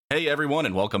Hey everyone,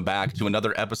 and welcome back to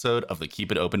another episode of the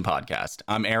Keep It Open podcast.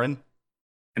 I'm Aaron.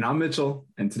 And I'm Mitchell.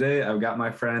 And today I've got my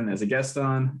friend as a guest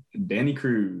on, Danny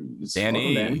Cruz.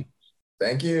 Danny. Welcome, Danny.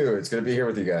 Thank you. It's good to be here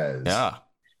with you guys. Yeah.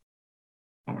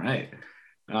 All right.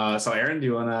 So Aaron, do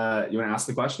you wanna ask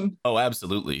the question? Oh,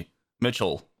 absolutely.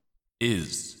 Mitchell,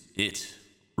 is it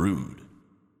rude?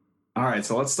 All right.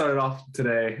 So let's start it off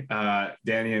today,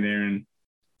 Danny and Aaron.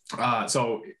 How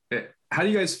do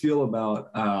you guys feel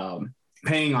about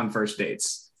paying on first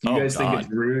dates? Do you guys think it's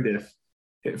rude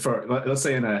if let's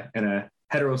say in a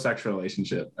heterosexual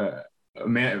relationship, a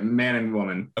man and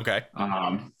woman, Okay.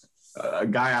 A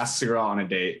guy asks a girl on a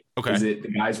date. Okay. Is it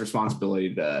the guy's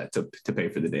responsibility to pay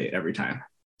for the date every time?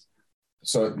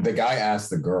 So the guy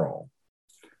asked the girl,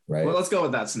 right? Well, let's go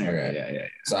with that scenario. Okay. Yeah.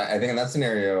 So I think in that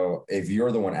scenario, if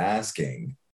you're the one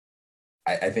asking,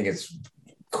 I think it's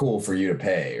cool for you to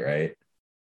pay, right?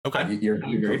 Okay. You're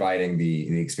providing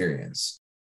the experience.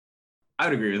 I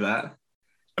would agree with that.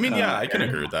 I mean, yeah, I can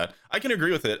agree with that. I can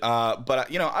agree with it. But I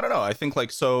don't know. I think I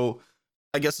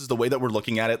guess is the way that we're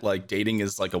looking at it. Like dating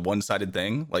is like a one-sided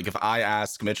thing. Like if I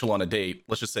ask Mitchell on a date,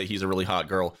 let's just say he's a really hot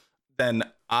girl, then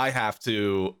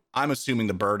I'm assuming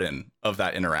the burden of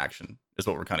that interaction is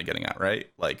what we're kind of getting at, right?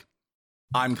 Like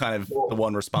I'm kind of the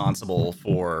one responsible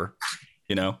for,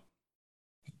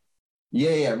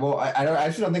 Yeah. Well, I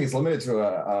actually don't think it's limited to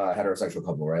a heterosexual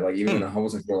couple, right? Like even in a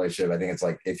homosexual relationship, I think it's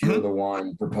like if you're the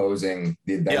one proposing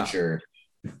the adventure,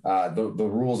 the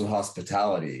rules of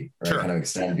hospitality kind of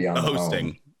extend beyond the hosting.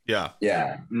 home.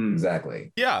 Yeah,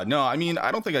 exactly. Yeah, no, I mean,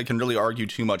 I don't think I can really argue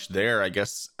too much there. I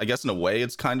guess in a way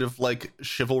it's kind of like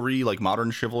chivalry, like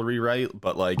modern chivalry, right?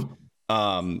 But like,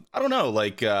 I don't know,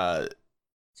 like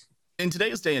in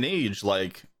today's day and age,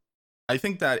 like I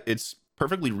think that it's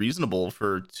perfectly reasonable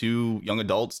for two young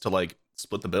adults to like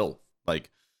split the bill, like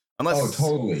unless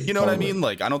totally, you know what I mean.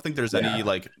 Like I don't think there's any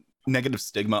like negative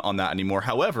stigma on that anymore.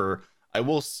 However, I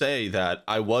will say that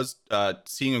I was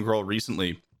seeing a girl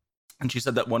recently, and she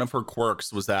said that one of her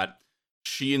quirks was that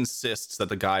she insists that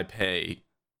the guy pay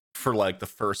for like the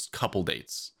first couple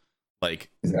dates.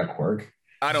 Like, is that a quirk?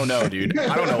 I don't know, dude.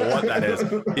 I don't know what that is.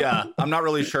 Yeah, I'm not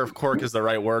really sure if quirk is the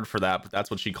right word for that, but that's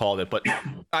what she called it. But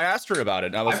I asked her about it,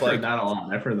 and I was like,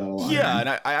 I've heard that a lot. Yeah, and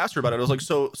I asked her about it. I was like,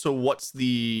 so what's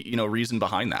the reason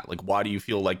behind that? Like, why do you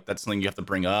feel like that's something you have to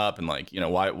bring up, and like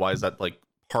why is that like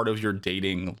part of your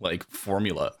dating like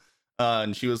formula?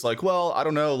 And she was like, well, I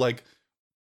don't know, like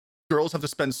girls have to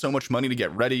spend so much money to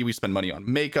get ready. We spend money on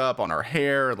makeup, on our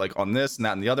hair, like on this and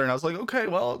that and the other. And I was like, okay,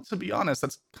 well, to be honest,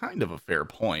 that's kind of a fair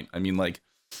point. I mean, like,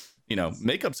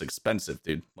 makeup's expensive,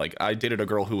 dude. Like I dated a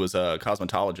girl who was a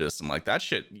cosmetologist, and like that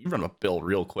shit, you run a bill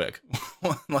real quick.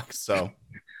 Like, so.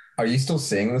 Are you still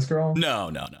seeing this girl? No.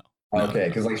 Okay,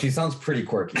 because like she sounds pretty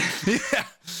quirky.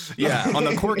 yeah. On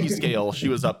the quirky scale, she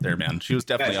was up there, man. She was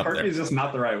definitely up there. Quirky is just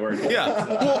not the right word. Yeah.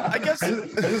 Well, I guess I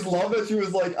just love that she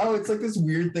was like, oh, it's like this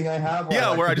weird thing I have.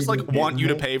 Where I just like want you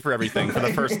to pay for everything for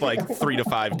the first like 3 to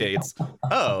 5 dates.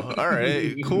 Oh, all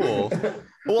right, cool.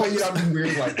 Well, I'm just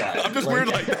weird like that. I'm just weird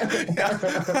like that.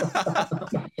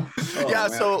 Yeah.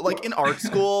 So like in art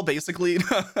school, basically.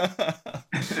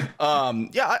 I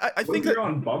think if you're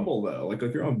on Bumble though, like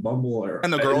if you're on Bumble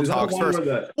and the girl talks first.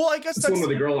 Well, I guess that's one where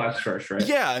the girl asks first, right?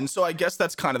 Yeah, and so I guess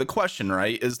that's kind of the question,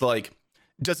 right? Is like,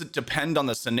 does it depend on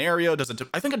the scenario?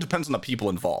 I think it depends on the people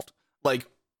involved. Like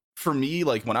for me,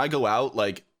 like when I go out,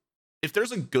 like if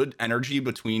there's a good energy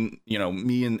between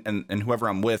me and whoever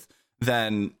I'm with,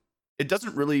 then it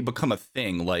doesn't really become a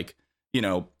thing. Like,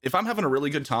 if I'm having a really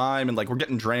good time and like we're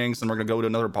getting drinks and we're gonna go to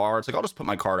another bar, it's like I'll just put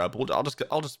my card up. I'll just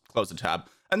close the tab,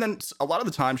 and then a lot of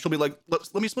the time she'll be like,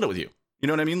 let me split it with you. You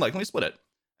know what I mean? Like, let me split it.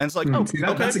 And it's like, okay,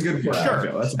 that's a good point.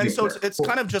 Sure. And so it's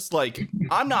kind of just like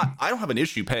I don't have an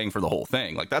issue paying for the whole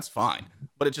thing. Like that's fine.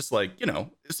 But it's just like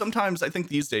sometimes I think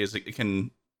these days it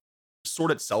can sort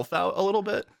itself out a little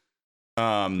bit.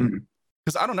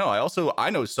 Because I don't know. I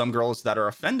know some girls that are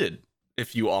offended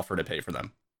if you offer to pay for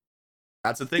them.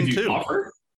 That's a thing too.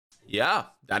 Offer? Yeah,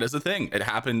 that is a thing. It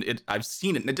happened. I've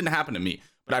seen it. And it didn't happen to me,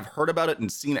 but I've heard about it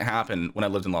and seen it happen when I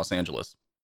lived in Los Angeles.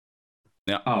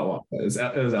 Yeah. Oh well, it was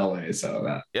LA, so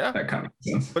that kind of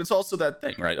makes sense. But it's also that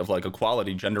thing, right? Of like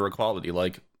equality, gender equality.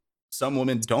 Like some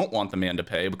women don't want the man to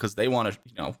pay because they want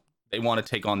to, they want to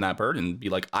take on that burden and be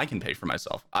like, I can pay for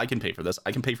myself. I can pay for this.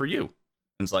 I can pay for you.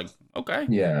 And it's like, okay.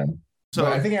 Yeah. So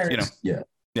but I think Aaron's, yeah.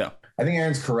 I think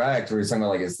Aaron's correct where he's talking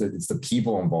about like it's the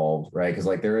people involved, right? Because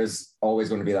like there is always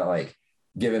going to be that like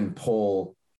give and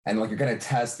pull, and like you're going to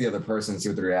test the other person, see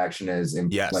what the reaction is,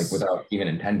 and like without even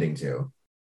intending to.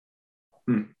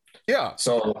 Yeah.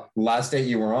 So last date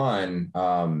you were on,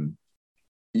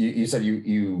 you said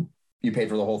you you paid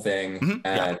for the whole thing,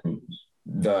 and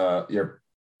your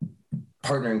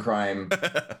partner in crime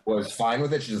was fine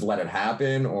with it. She just let it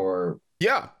happen, or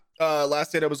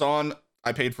last date I was on,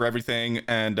 I paid for everything,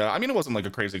 and I mean, it wasn't like a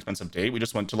crazy expensive date. We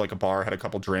just went to like a bar, had a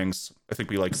couple drinks. I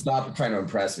think we like stop trying to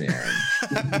impress me, Aaron.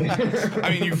 I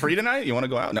mean, you free tonight? You want to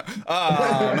go out? No.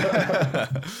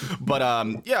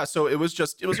 But yeah, so it was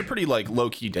a pretty like low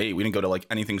key date. We didn't go to like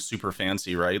anything super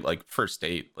fancy, right? Like first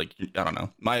date, like I don't know.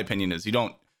 My opinion is you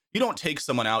don't take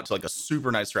someone out to like a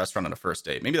super nice restaurant on a first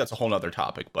date. Maybe that's a whole nother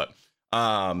topic, but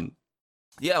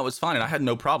yeah, it was fine, and I had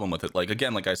no problem with it. Like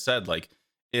again, like I said, like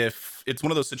if it's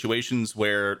one of those situations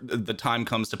where the time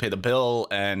comes to pay the bill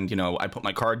and, you know, I put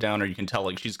my card down, or you can tell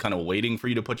like she's kind of waiting for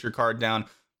you to put your card down,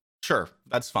 sure,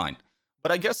 that's fine.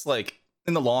 But I guess like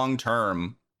in the long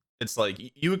term, it's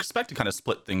like you expect to kind of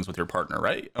split things with your partner,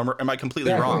 right? Or am I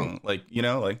completely wrong? Like, you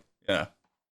know, like, yeah.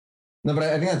 No, but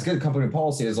I think that's good company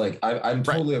policy is like, I'm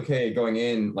totally okay going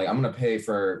in, like I'm going to pay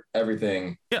for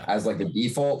everything as like the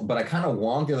default, but I kind of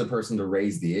want the other person to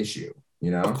raise the issue,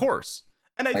 you know? Of course.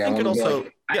 And I think it also,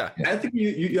 I think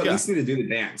you at least need to do the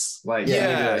dance. Like,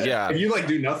 if you like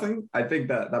do nothing, I think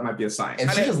that might be a sign. And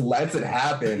she just lets it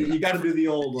happen. You got to do the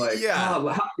old like,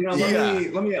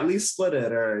 let me at least split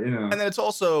it, or you know. And then it's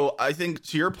also, I think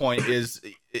to your point is,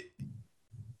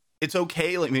 it's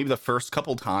okay, like maybe the first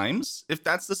couple times, if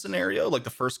that's the scenario, like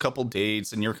the first couple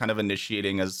dates, and you're kind of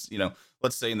initiating as, you know,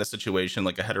 let's say in this situation,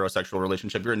 like a heterosexual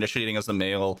relationship, you're initiating as the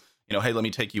male, you know, hey, let me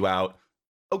take you out.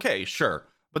 Okay, sure.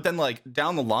 But then like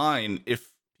down the line, if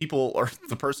people or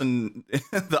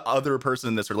the other person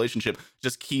in this relationship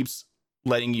just keeps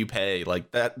letting you pay,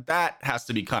 like that has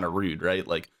to be kind of rude, right?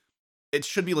 Like it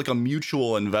should be like a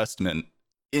mutual investment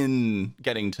in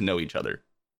getting to know each other,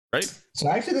 right? So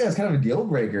I actually think that's kind of a deal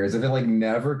breaker, is if it like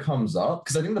never comes up,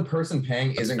 because I think the person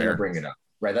paying isn't going to bring it up,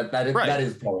 right? That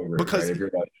is probably rude, because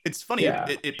right? It's funny,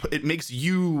 it makes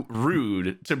you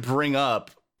rude to bring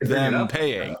up them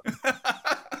paying.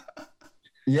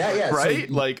 Yeah. Right?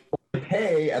 So like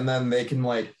pay, and then they can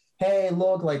like, hey,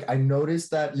 look, like I noticed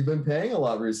that you've been paying a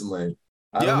lot recently.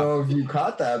 I don't know if you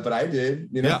caught that, but I did,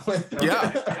 you know?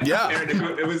 Yeah. Aaron,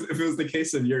 if it was the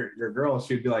case of your girl,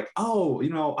 she'd be like, oh, you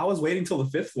know, I was waiting till the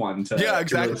fifth one to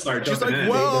exactly. Really start She's like, in.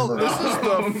 well, this is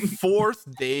the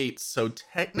fourth date, so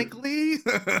technically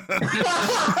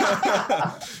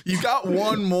you got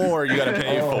one more you got to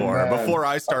pay for before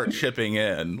I start chipping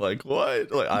in. Like what?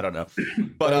 Like I don't know.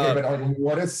 But like,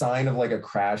 what a sign of like a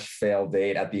crash fail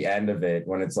date at the end of it,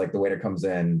 when it's like the waiter comes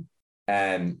in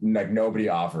and like nobody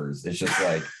offers. It's just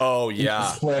like, oh yeah,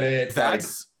 split it.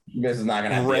 That's like, this is not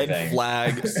gonna red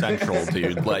flag central,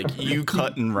 dude. Like you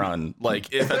cut and run.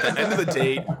 Like if at the end of the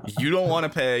date you don't want to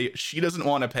pay, she doesn't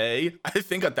want to pay, I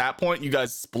think at that point you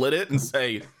guys split it and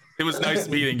say, it was nice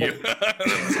meeting you.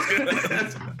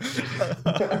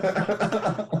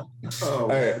 All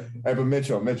right, but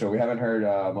Mitchell, we haven't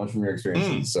heard much from your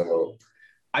experiences, so.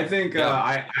 I think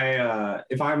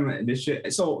if I'm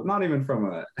initiating, so not even from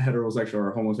a heterosexual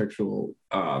or homosexual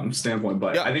standpoint,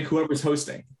 but I think whoever's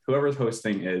hosting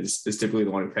is typically the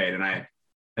one who paid. And I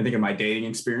think in my dating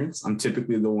experience, I'm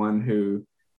typically the one who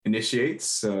initiates.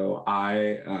 So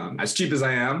I, as cheap as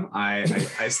I am, I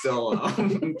still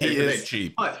he is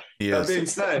cheap. But that being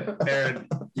said, Aaron,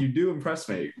 you do impress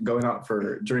me going out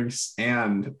for drinks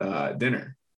and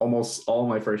dinner. Almost all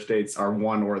my first dates are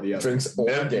one or the other. Drinks or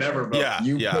dinner. Never both.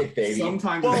 Pick, baby.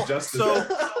 Sometimes it's just dessert.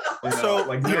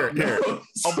 Like here.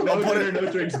 I'll put it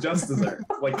no drinks, just dessert.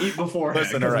 Like eat before.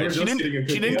 Listen, all right. She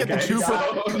didn't get the two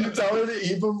for. You tell her to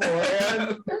eat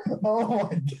beforehand. Oh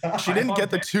my god. She didn't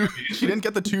get the two. She didn't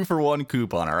get the 2-for-1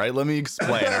 coupon. All right. Let me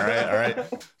explain. All right.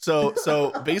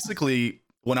 So basically,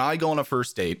 when I go on a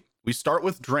first date, we start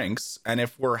with drinks, and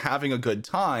if we're having a good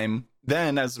time,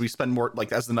 then as we spend more,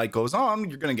 like as the night goes on,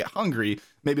 you're going to get hungry.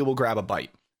 Maybe we'll grab a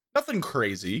bite. Nothing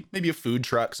crazy. Maybe a food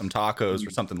truck, some tacos or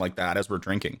something like that as we're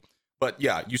drinking. But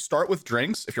yeah, you start with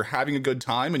drinks. If you're having a good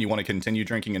time and you want to continue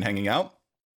drinking and hanging out,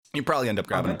 you probably end up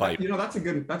grabbing a bite. You know, that's a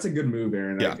good move,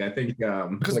 Aaron. Yeah. I think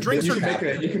because like drinks you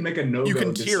can make a no. You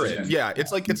can tier it. Yeah,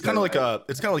 it's kind of like a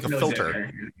filter.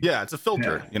 Dinner. Yeah, it's a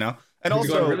filter. You know, and if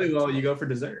also you're going really low, you go for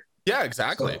dessert. Yeah,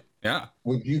 exactly. So, yeah.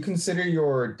 Would you consider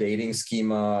your dating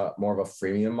schema more of a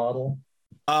freemium model?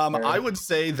 I would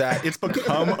say that it's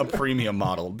become a premium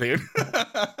model, dude.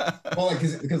 Well, like,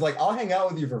 because like I'll hang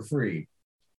out with you for free,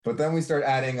 but then we start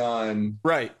adding on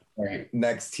right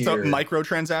next tier. So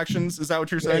microtransactions, is that what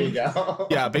you're saying? There you go.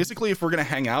 Yeah, basically, if we're gonna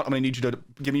hang out, I'm gonna need you to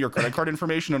give me your credit card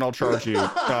information, and I'll charge you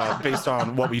based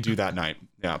on what we do that night.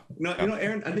 Yeah. No,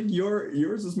 Aaron, I think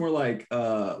yours is more like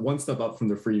one step up from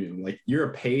the freemium. Like you're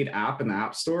a paid app in the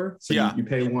App Store, so you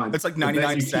pay once. It's like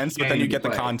 99 cents, but then you get the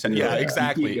content. Yeah,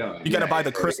 exactly. You got to buy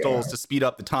the crystals to speed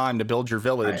up the time to build your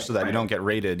village so that you don't get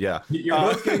raided. Yeah. You're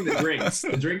both getting the drinks.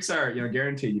 The drinks are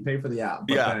guaranteed. You pay for the app.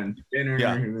 But then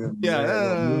dinner.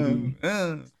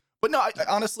 But no, I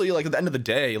honestly, like at the end of the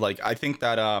day, like I think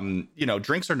that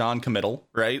drinks are non-committal,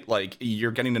 right? Like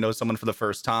you're getting to know someone for the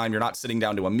first time. You're not sitting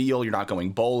down to a meal. You're not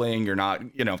going bowling. You're not,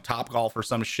 Top Golf or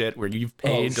some shit where you've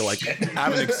paid to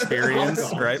have an experience,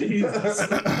 right?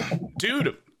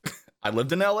 Dude, I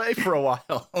lived in LA for a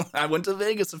while. I went to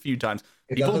Vegas a few times.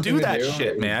 People do that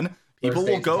shit, man. People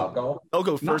will go. They'll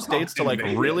go first dates to like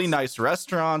really nice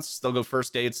restaurants. They'll go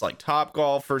first dates like Top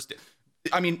Golf.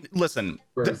 I mean, listen,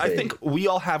 I think we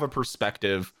all have a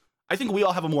perspective. I think we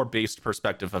all have a more based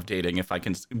perspective of dating, if I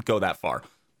can go that far.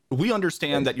 We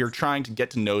understand that you're trying to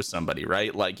get to know somebody,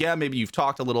 right? Like, yeah, maybe you've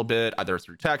talked a little bit, either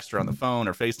through text or on the phone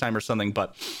or FaceTime or something,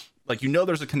 but like,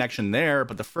 there's a connection there.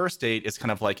 But the first date is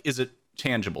kind of like, is it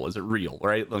tangible? Is it real,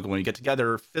 right? Like when you get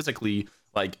together physically,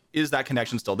 like, is that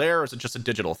connection still there? Or is it just a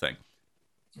digital thing?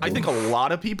 I think a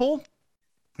lot of people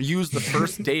use the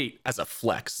first date as a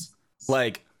flex.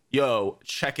 Like, yo,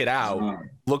 check it out.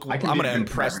 Look, I'm going to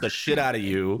impress the shit out of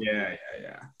you. Yeah.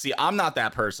 See, I'm not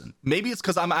that person. Maybe it's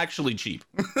because I'm actually cheap.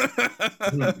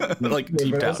 Like,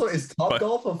 deep down. Also, is Top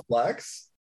Golf a flex?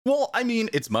 Well, I mean,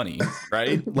 it's money,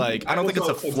 right? Like, I don't think it's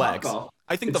a flex.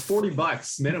 I think it's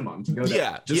 $40 minimum to go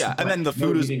there. Yeah. And then the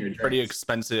food is pretty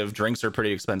expensive. Drinks are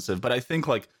pretty expensive. But I think,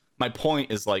 like, my point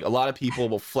is, like, a lot of people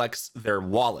will flex their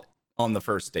wallet on the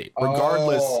first date,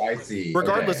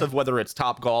 regardless of whether it's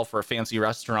Top Golf or a fancy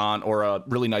restaurant or a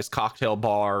really nice cocktail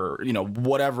bar, or,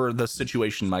 whatever the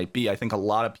situation might be. I think a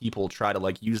lot of people try to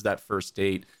like use that first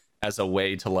date as a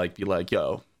way to like be like,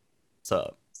 yo, what's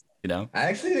up? I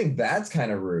actually think that's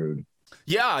kind of rude.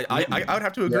 Yeah, I would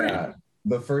have to agree. Yeah,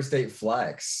 the first date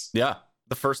flex. Yeah,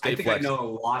 the first date flex. I know a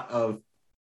lot of,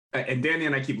 and Danny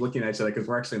and I keep looking at each other because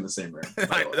we're actually in the same room.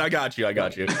 I got you.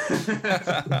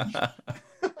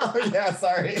 Oh yeah,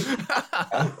 sorry.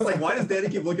 Like, why does Danny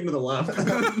keep looking to the left? I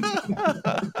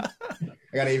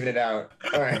gotta even it out.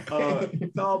 All right.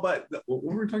 No, but what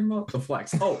were we talking about? The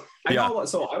flex. Oh,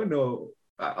 I would know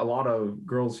a lot of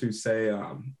girls who say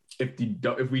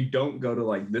if we don't go to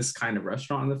like this kind of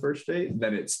restaurant on the first date,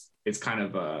 then it's kind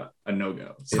of a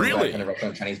no-go. So really? Kind of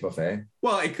restaurant, Chinese buffet?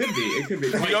 Well, it could be.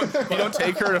 You don't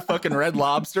take her to fucking Red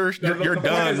Lobster, you're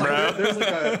done, bro.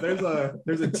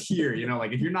 There's a tier,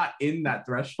 like if you're not in that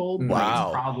threshold, wow,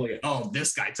 it's probably,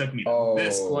 this guy took me to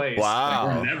this place. Wow.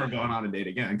 Like, we're never going on a date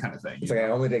again, kind of thing. It's like I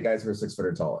only date guys who are 6 foot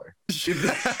or taller.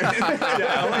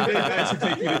 I only date guys who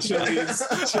take me to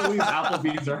Chili's,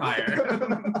 Applebee's or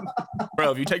higher.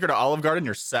 Bro, if you take her to Olive Garden,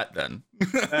 you're set then.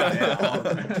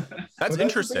 That's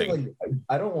interesting. Like,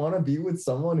 I don't want to be with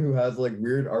someone who has like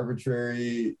weird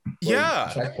arbitrary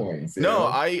checkpoints. No,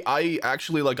 I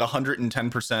actually like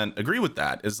 110% agree with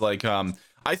that. Is like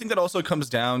I think that also comes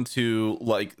down to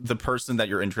like the person that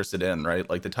you're interested in, right?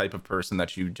 Like the type of person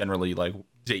that you generally like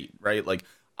date, right? Like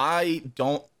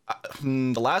the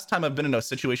last time I've been in a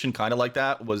situation kind of like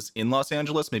that was in Los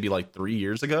Angeles, maybe like 3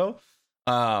 years ago.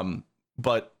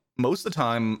 But most of the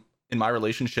time in my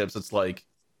relationships, it's like,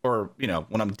 or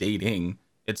when I'm dating,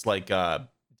 it's like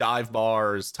dive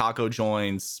bars, taco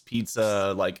joints,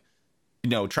 pizza, like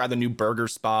try the new burger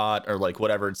spot or like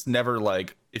whatever. It's never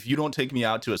like, if you don't take me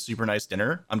out to a super nice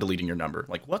dinner, I'm deleting your number.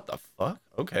 Like, what the fuck?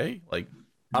 Okay, like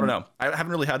I don't know. I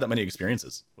haven't really had that many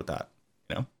experiences with that,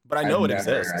 but I know it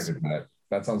exists.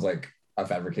 That sounds like a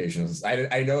fabrication.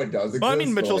 I know it does exist. Well, I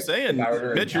mean, Mitch, you're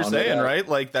saying, right?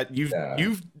 Like that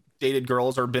you've dated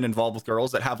girls or been involved with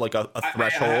girls that have like a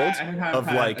threshold of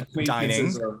like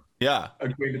dining.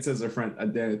 Acquaintances or friend.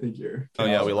 Dan, I think you're. Oh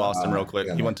yeah, we lost him real quick.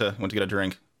 He went to get a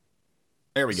drink.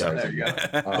 There we go. There you go.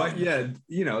 But yeah,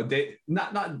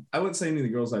 not. I wouldn't say any of the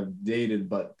girls I've dated,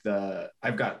 but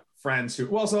I've got friends who.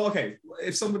 Well, so okay,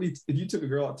 if you took a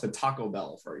girl out to Taco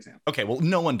Bell, for example. Okay, well,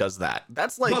 no one does that.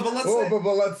 That's like. But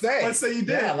let's say you did.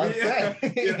 Yeah, let's say.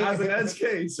 As an edge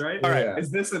case, right? All right.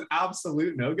 Is this an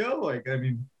absolute no-go? Like, I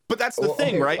mean. But that's the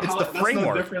thing, right? It's the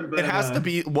framework. It has to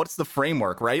be, what's the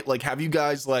framework, right? Like, have you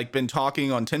guys like been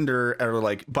talking on Tinder or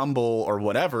like Bumble or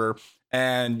whatever,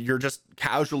 and you're just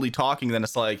casually talking, then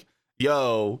it's like,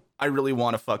 yo, I really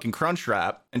want a fucking crunch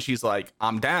wrap. And she's like,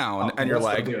 I'm down. And you're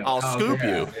like, I'll scoop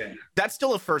you. Yeah. That's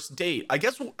still a first date. I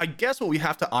guess what we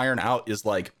have to iron out is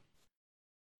like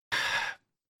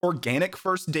organic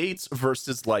first dates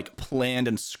versus like planned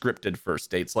and scripted first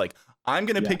dates. Like, I'm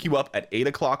going to pick you up at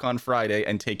 8:00 on Friday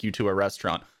and take you to a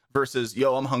restaurant versus,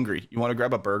 yo, I'm hungry. You want to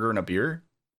grab a burger and a beer?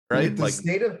 right? The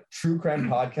state of true crime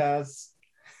podcasts,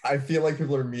 I feel like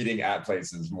people are meeting at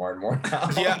places more and more now.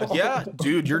 yeah,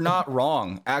 dude, you're not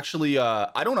wrong. Actually,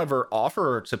 I don't ever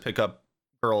offer to pick up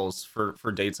girls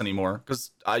for dates anymore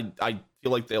because I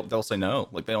feel like they'll say no.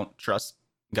 Like they don't trust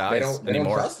guys they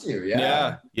anymore. Don't trust you.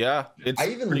 Yeah. It's I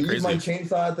even leave crazy. my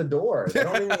chainsaw at the door. They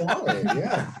don't even want it.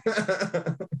 Yeah.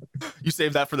 You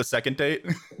save that for the second date.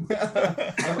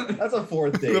 That's a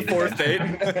fourth date. The fourth date.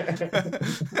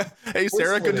 Hey,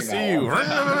 Sarah, good to see you.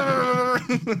 I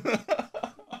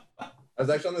was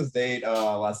actually on this date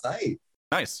last night.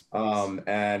 Nice.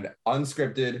 And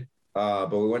unscripted,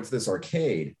 but we went to this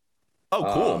arcade. Oh,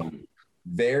 cool.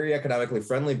 Very economically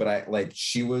friendly, but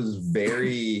she was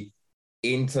very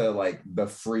into like the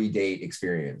free date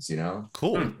experience, you know?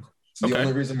 Cool. So the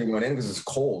only reason we went in because it's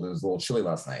cold. It was a little chilly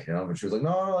last night, you know? But she was like,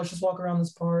 no, let's just walk around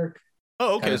this park.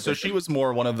 Oh, okay. So she was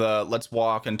more one of the let's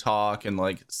walk and talk and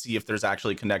like see if there's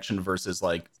actually connection versus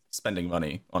like spending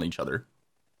money on each other.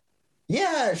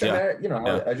 Yeah, sure.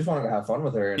 I just wanted to have fun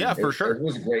with her. And for sure. It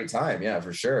was a great time. Yeah,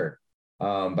 for sure.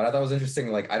 But I thought it was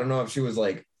interesting. Like, I don't know if she was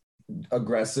like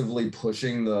aggressively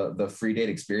pushing the free date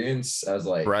experience as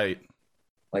like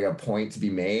a point to be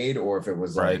made, or if it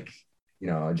was like, you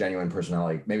know, a genuine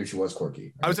personality. Maybe she was quirky.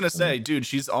 Right? I was gonna say, dude,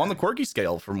 she's on the quirky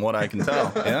scale from what I can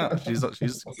tell. Yeah, she's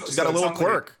got a little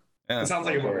quirk. It sounds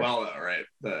like it went well though, right?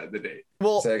 The date.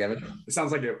 Well, say again. It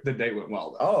sounds like the date went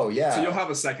well though. Oh yeah. So you'll have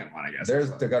a second one, I guess. There's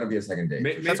gonna be a second date.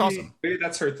 Maybe, that's awesome. Maybe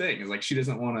that's her thing. Is like she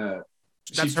doesn't want to.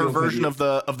 That's her version of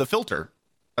the filter.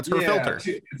 That's her filter.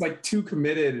 It's like too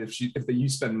committed. If you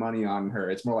spend money on her,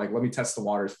 it's more like let me test the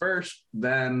waters first,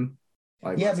 then.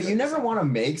 Like, yeah, but you never want to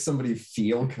make somebody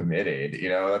feel committed. You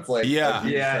know, it's like you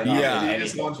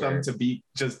just want them to be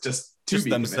just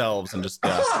themselves and just you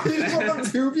just want them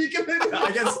to be committed.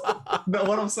 I guess no,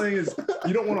 what I'm saying is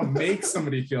you don't want to make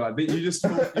somebody feel it. You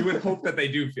would hope that they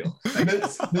do feel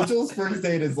it. Mitchell's first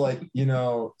date is like, you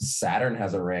know, Saturn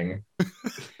has a ring. Like,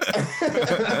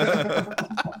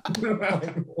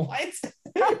 what?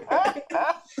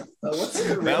 That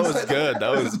was good.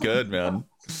 That was good, man.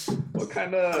 What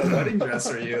kind of wedding dress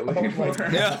are you looking for?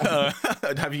 Yeah.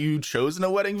 Have you chosen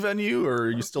a wedding venue, or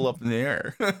are you still up in the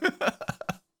air?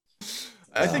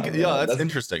 I think that's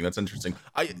interesting. That's interesting.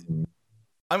 I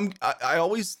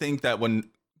always think that when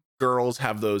girls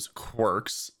have those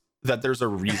quirks, that there's a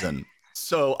reason.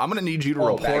 So I'm gonna need you to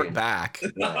report back.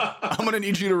 I'm gonna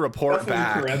need you to report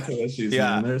back. Parental issues.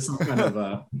 Yeah, man. There's some kind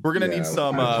of. We're gonna need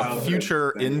some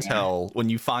future intel when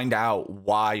you find out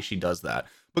why she does that,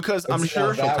 because I'm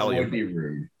sure she'll tell you. That would be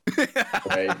rude.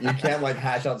 Right? You can't like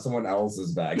hash out someone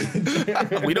else's bag.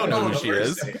 We don't know who she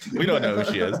is. We don't know who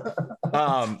she is.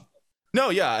 No,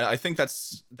 yeah, I think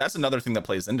that's another thing that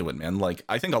plays into it, man. Like,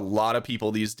 I think a lot of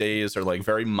people these days are like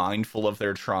very mindful of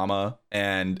their trauma,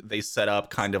 and they set up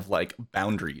kind of like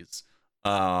boundaries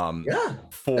for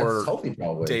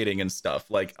dating and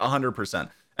stuff, like 100%.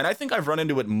 And I think I've run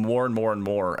into it more and more and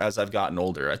more as I've gotten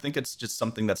older. I think it's just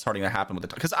something that's starting to happen with the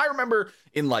time. Because I remember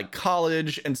in like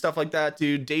college and stuff like that,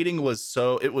 dude, dating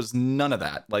it was none of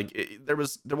that. Like there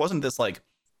wasn't this like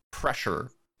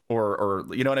pressure or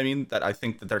you know what I mean, that I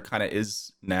think that there kind of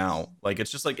is now. Like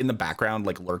it's just like in the background,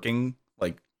 like lurking,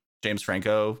 like James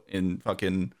Franco in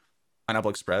fucking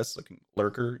Pineapple Express, like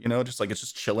lurker, you know, just like it's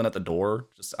just chilling at the door.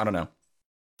 Just I don't know.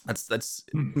 That's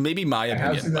maybe my opinion.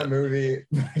 I have seen that movie.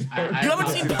 You haven't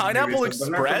seen Pineapple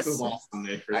Express?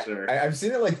 I've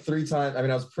seen it like 3 times. I mean,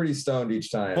 I was pretty stoned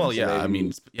each time. Well, yeah, I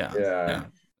mean, yeah.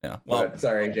 Well, but,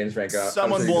 sorry, James Franco.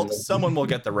 Someone will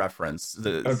get the reference.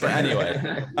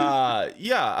 Anyway,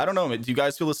 yeah, I don't know. Do you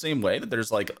guys feel the same way, that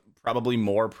there's like probably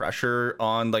more pressure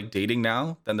on like dating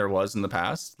now than there was in the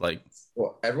past? Like,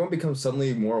 well, everyone becomes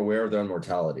suddenly more aware of their own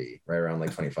mortality right around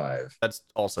like 25. That's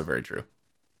also very true.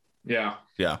 Yeah.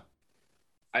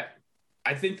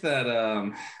 I think that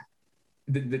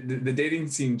the dating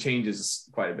scene changes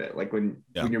quite a bit. Like when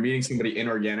you're meeting somebody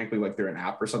inorganically, like through an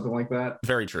app or something like that.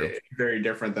 Very true. Very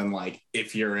different than like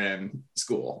if you're in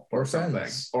school or something,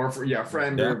 friends. or for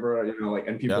friend or you know, like,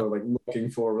 and people are like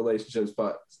looking for relationships,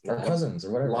 but or cousins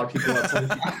or whatever. A lot of people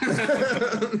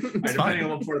depending on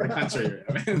what part of the country you're in.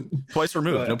 I mean, twice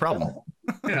removed, no problem.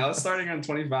 You know, starting on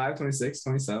 25, 26,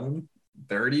 27.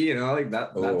 30, you know, like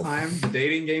that time the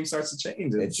dating game starts to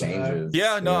change. It changes.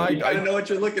 I don't know what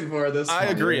you're looking for this I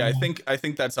agree. I think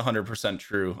that's 100%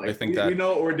 true. Like, I think that we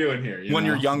know what we're doing here. When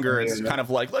you're younger, it's kind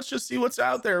of like, let's just see what's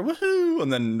out there, woohoo,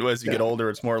 and then as you get older,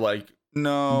 it's more like,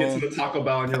 no, you get to the Taco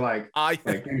Bell and you're like,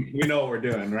 we know what we're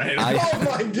doing, right?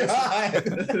 Oh my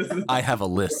god, I have a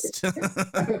list.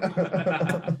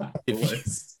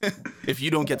 If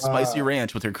you don't get spicy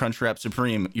ranch with your Crunchwrap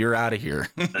Supreme, you're out of here.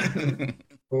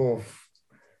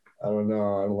 I don't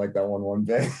know. I don't like that one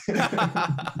bit.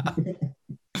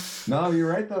 No, you're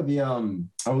right though.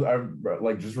 I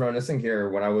like just reminiscing here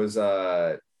when I was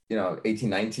 18,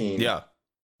 19. Yeah.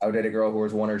 I would date a girl who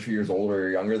was 1 or 2 years older or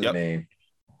younger than Yep. me.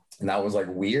 And that was like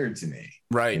weird to me.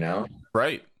 Right. You know?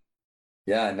 Right.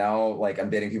 Yeah. Now like I'm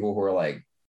dating people who are like,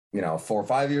 4 or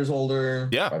 5 years older,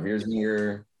 Yeah. 5 years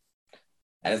younger.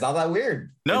 And it's not that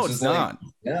weird. No, it's just like, not.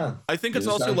 yeah. I think You it's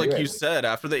just also gotta do like you it. said,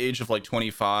 after the age of like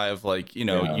 25, like,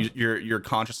 Yeah. your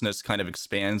consciousness kind of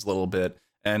expands a little bit,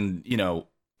 and,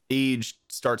 age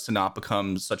starts to not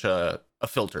become such a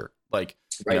filter. Like,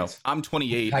 Right. I'm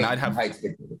 28 and I'd have,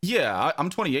 I'm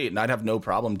 28 and I'd have no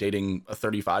problem dating a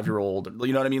 35-year-old.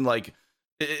 You know what I mean? Like,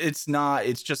 it's not,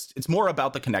 it's more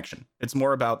about the connection. It's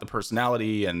more about the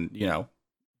personality and,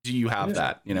 do you have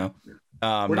that,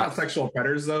 We're not sexual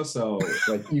predators though, so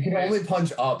like You can only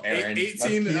punch up, Aaron.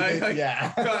 18.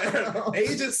 Yeah.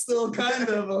 Age is still kind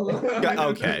of a little.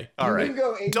 Okay. All You right. can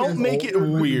go 8 Don't years make it older,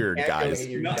 but you weird, can't go guys. 8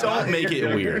 years Don't Don't younger. make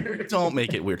it weird. Don't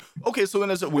make it weird. Okay, so then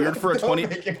is it weird for a Don't 20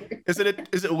 make it-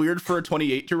 is it weird for a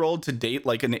 28-year-old to date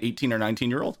like an 18 or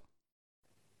 19-year-old?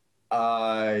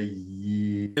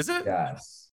 Is it?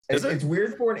 Yes. Is it? It's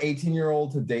weird for an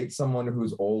 18-year-old to date someone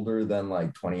who's older than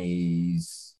like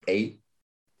 28,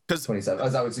 Because 27.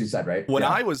 Is that what you said, right? when Yeah.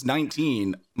 I was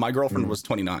 19, my girlfriend was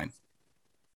 29,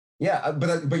 Yeah,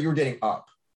 but you were dating up.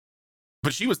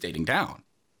 but she was dating down.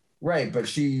 Right, but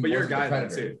she But you're a wasn't the guy then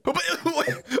predator. too.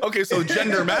 But- okay, so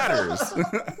gender matters.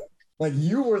 Like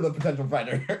you were the potential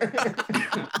predator.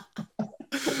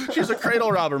 She's a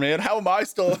cradle robber, man. How am I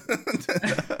still?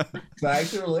 So I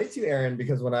actually relate to you, Aaron,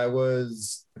 because when I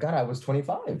was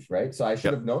 25, right? So I should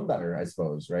Yep. have known better, I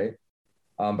suppose, right?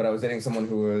 But I was dating someone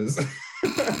who was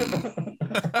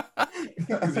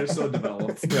Because they're so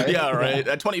developed. Right? Yeah, right.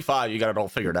 At 25, you got it all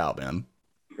figured out, man.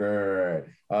 Right.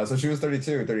 So she was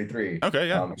 32, 33. Okay,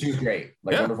 yeah. She was great,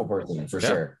 like Yeah. wonderful person for Yeah,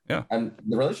 sure. yeah. And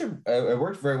the relationship it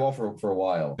worked very well for a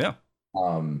while. Yeah.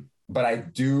 But I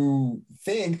do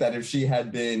think that if she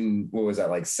had been, what was that,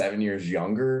 like 7 years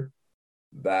younger,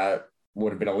 that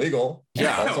would have been illegal.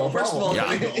 Yeah. Also a First of all,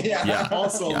 problem. Yeah. Yeah.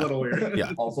 Also Yeah. a little weird.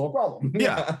 Yeah. Also a problem.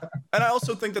 Yeah. And I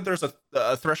also think that there's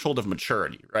a threshold of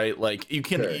maturity, right? Like you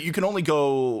Sure. can only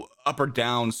go up or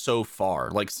down so far.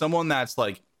 Like someone that's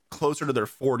like closer to their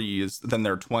 40s than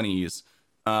their 20s,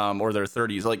 or their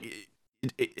 30s, like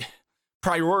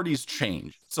priorities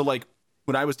change. So like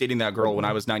when I was dating that girl when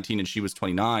I was 19 and she was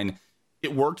 29,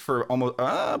 it worked for almost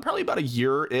probably about a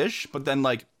year-ish, but then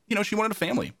like, she wanted a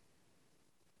family.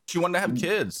 She wanted to have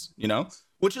kids,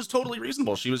 which is totally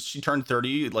reasonable. She turned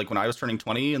 30 like when I was turning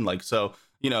 20, and like so,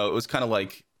 it was kind of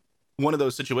like one of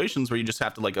those situations where you just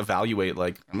have to like evaluate,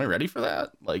 like, am I ready for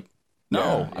that? Like, no,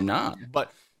 Yeah. I'm not.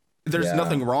 But there's Yeah.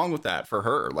 nothing wrong with that for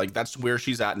her. Like that's where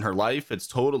she's at in her life. It's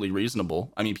totally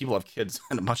reasonable. I mean, people have kids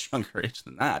at a much younger age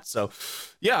than that. So,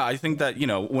 yeah, I think that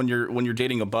when you're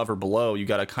dating above or below, you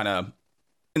got to kind of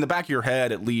in the back of your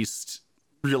head at least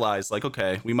realize like,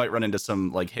 okay, we might run into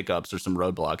some like hiccups or some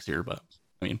roadblocks here, but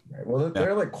I mean, Right. Well, there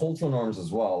are like cultural norms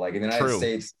as well. Like in the United True.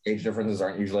 States, age differences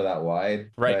aren't usually that wide.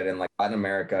 Right. But in like Latin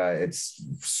America, it's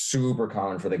super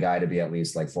common for the guy to be at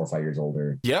least like 4 or 5 years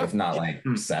older. Yeah. If not like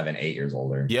 7, 8 years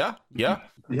older. yeah.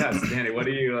 Yes, Danny, what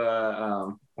do you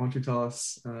why don't you tell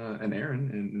us and Aaron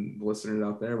and the listeners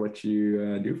out there what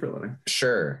you do for a living?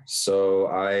 Sure. So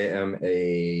I am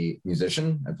a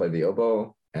musician. I play the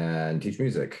oboe and teach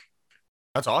music.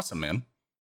 That's awesome, man.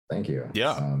 Thank you.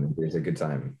 Yeah. It's a good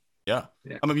time. Yeah.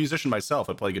 Yeah. I'm a musician myself.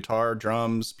 I play guitar,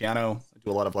 drums, piano. I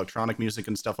do a lot of electronic music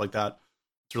and stuff like that.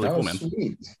 It's really cool, man.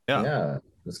 Sweet. Yeah. Yeah.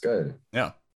 That's good.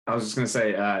 I was just gonna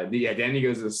say, Danny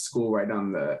goes to school right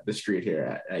down the street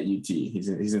here at UT. He's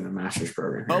in a master's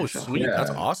program. Here, Oh, so- sweet. Yeah.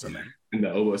 That's awesome, man. in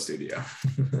the oboe studio.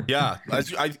 Yeah.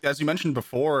 As you mentioned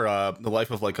before, the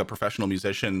life of like a professional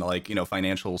musician, like,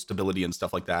 financial stability and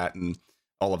stuff like that and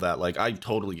all of that. Like I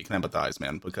totally can empathize,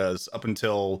 man, because up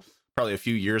until probably a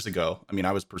few years ago, I mean,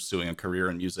 I was pursuing a career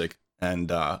in music and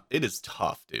it is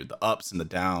tough, dude. The ups and the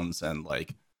downs and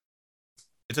like,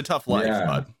 it's a tough life, Yeah.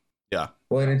 but yeah.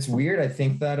 Well, and it's weird. I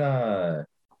think that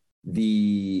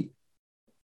the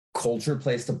culture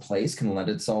place to place can lend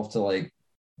itself to like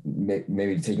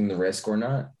maybe taking the risk or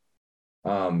not.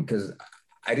 Because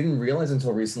I didn't realize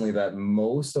until recently that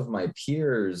most of my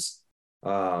peers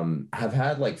have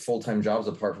had like full-time jobs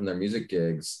apart from their music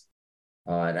gigs.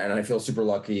 And I feel super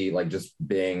lucky, like just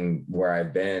being where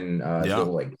I've been to be able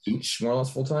to like teach more or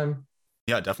less full-time.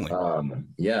 Yeah, definitely.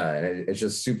 Yeah, and it's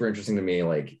just super interesting to me.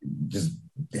 Like just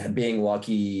being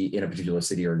lucky in a particular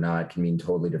city or not can mean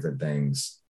totally different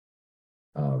things,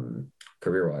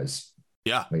 career-wise.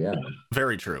 Yeah. But yeah.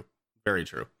 Very true. Very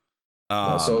true.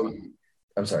 So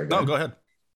I'm sorry. No, go ahead.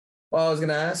 Well, I was going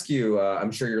to ask you,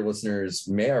 I'm sure your listeners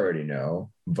may already know,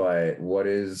 but what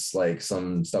is like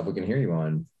some stuff we can hear you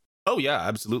on? Oh yeah,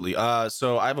 absolutely.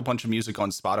 So I have a bunch of music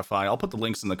on Spotify. I'll put the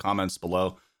links in the comments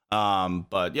below.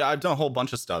 But yeah, I've done a whole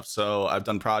bunch of stuff. So I've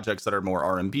done projects that are more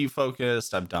R&B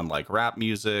focused. I've done like rap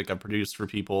music. I've produced for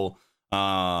people.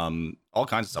 All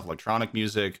kinds of stuff, electronic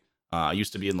music. I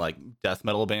used to be in like death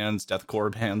metal bands,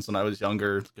 deathcore bands when I was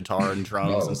younger, guitar and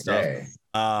drums and stuff.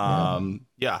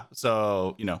 Yeah.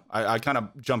 So, you know, I kind of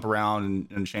jump around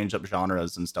and change up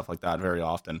genres and stuff like that very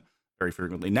often, very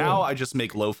frequently. Now I just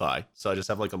make lo-fi. So I just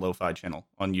have like a lo-fi channel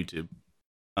on YouTube.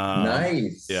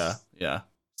 Nice. Yeah. Yeah.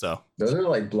 So those are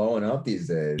like blowing up these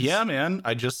days. Yeah, man.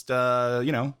 I just,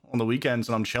 you know, on the weekends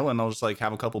when I'm chilling, I'll just like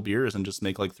have a couple beers and just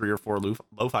make like 3 or 4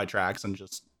 lo-fi tracks and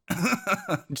just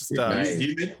nice. Do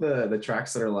you make the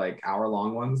tracks that are like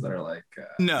hour-long ones that are like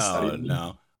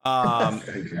no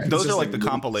those are like the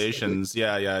compilations.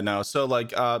 No, so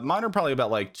like mine are probably about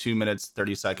like 2 minutes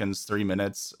 30 seconds 3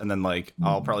 minutes, and then like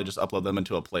I'll probably just upload them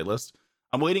into a playlist.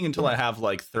 I'm waiting until I have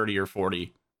like 30 or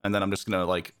 40, and then I'm just gonna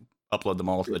like upload them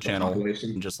all to the channel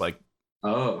and just like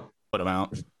put them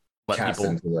out, let cast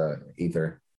people into the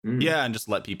ether. Yeah, and just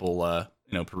let people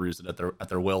you know, peruse it at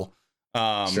their will.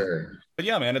 Sure. But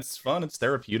yeah, man, it's fun, it's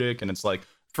therapeutic, and it's like,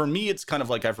 for me, it's kind of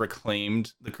like I've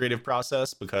reclaimed the creative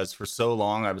process, because for so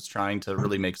long I was trying to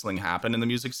really make something happen in the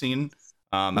music scene.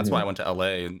 That's why I went to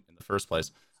LA in the first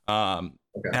place. And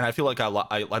I feel like I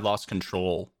lost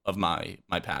control of my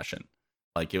passion.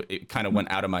 Like it kind of went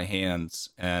out of my hands,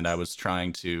 and I was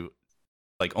trying to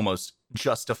like almost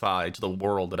justify to the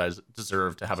world that I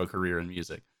deserved to have a career in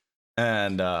music.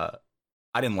 And I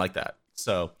didn't like that.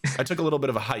 So I took a little bit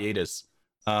of a hiatus.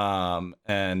 Yeah,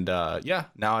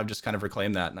 now I've just kind of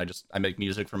reclaimed that, and I make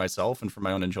music for myself and for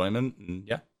my own enjoyment. And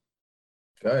yeah.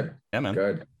 Good. Yeah, man.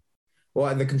 Good. Well,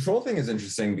 and the control thing is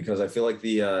interesting because I feel like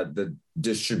the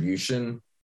distribution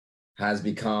has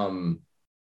become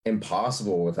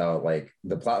impossible without like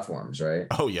the platforms, right?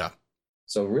 Oh yeah.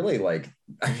 So really, like,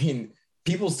 I mean,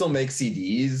 people still make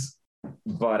CDs,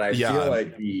 but I feel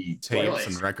like the tapes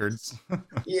and records.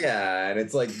 Yeah, and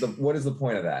it's like, what is the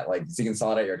point of that? Like, so you can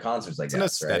consolidate your concerts, like it's an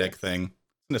aesthetic thing.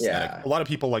 It's an aesthetic. Yeah. A lot of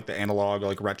people like the analog or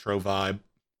like retro vibe.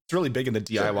 It's really big in the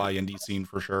DIY indie scene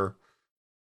for sure.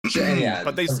 Yeah,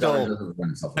 but they still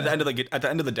at the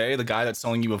end of the day, the guy that's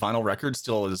selling you a vinyl record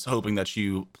still is hoping that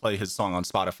you play his song on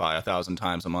Spotify 1,000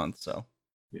 times a month. So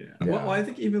yeah. Well, I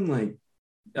think even like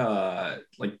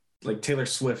Taylor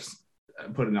Swift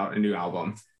putting out a new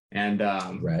album, and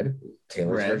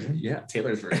Taylor's version. Yeah,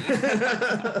 Taylor's version.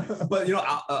 But you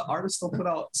know, artists still put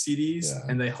out CDs,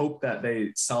 and they hope that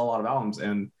they sell a lot of albums,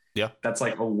 and that's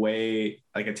like a way,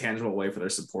 like a tangible way for their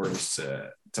supporters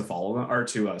to follow them or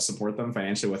to support them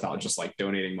financially without just like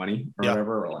donating money or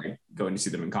whatever, or like going to see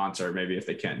them in concert, maybe, if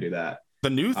they can't do that. The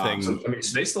new thing, so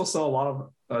they still sell a lot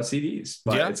of CDs,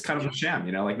 but it's kind of a sham,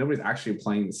 you know, like nobody's actually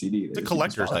playing the CD. It's a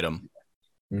collector's item.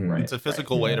 Right. It's a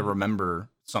physical way to remember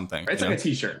something. It's like a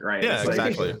t-shirt, right? Yeah, it's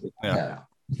exactly. Like, yeah.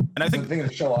 And I think the thing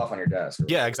to show off on your desk.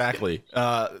 Yeah, exactly.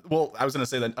 Well, I was going to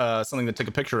say that something to take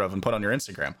a picture of and put on your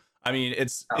Instagram. I mean,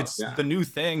 it's the new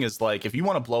thing is like, if you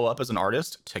want to blow up as an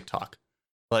artist, TikTok.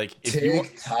 Like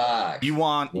if you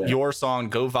want your song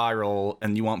go viral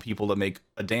and you want people to make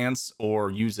a dance or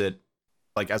use it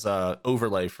like as a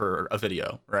overlay for a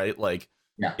video, right? Like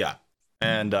yeah.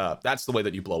 And that's the way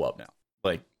that you blow up now.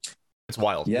 Like it's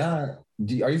wild. Yeah.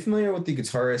 Are you familiar with the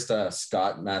guitarist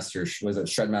Scott Master? Was it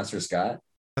Shredmaster Scott?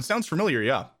 That sounds familiar.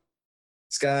 Yeah.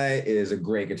 This guy is a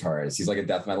great guitarist. He's like a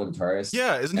death metal guitarist.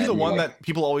 Yeah. Isn't he the one that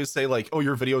people always say like, oh,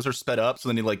 your videos are sped up, so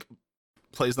then he like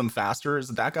plays them faster? Is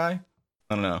it that guy?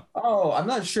 I don't know. Oh, I'm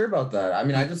not sure about that. I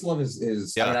mean, I just love his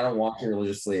I mean, I don't watch it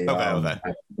religiously. Okay.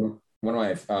 One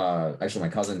of my actually my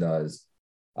cousin does.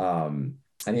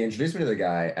 And he introduced me to the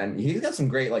guy, and he's got some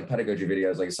great like pedagogy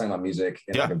videos, like he's talking about music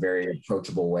in like a very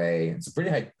approachable way. It's a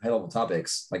pretty high level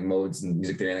topics like modes and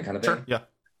music theory and that kind of thing. Sure.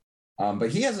 Yeah.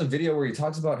 But he has a video where he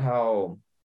talks about how,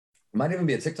 it might even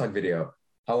be a TikTok video,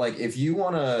 how like if you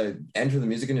want to enter the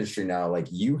music industry now, like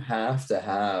you have to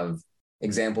have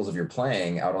examples of your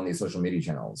playing out on these social media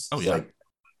channels. Oh yeah. Like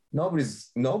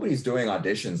nobody's doing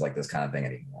auditions like this kind of thing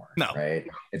anymore. No. Right.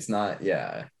 It's not.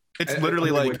 Yeah. It's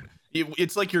literally like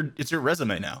it's like your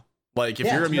resume now. Like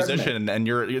if you're a musician and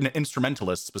you're an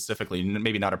instrumentalist specifically,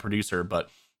 maybe not a producer, but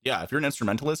yeah, if you're an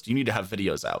instrumentalist, you need to have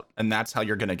videos out, and that's how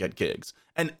you're going to get gigs.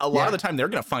 And a lot of the time they're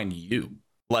going to find you.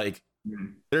 Like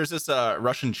there's this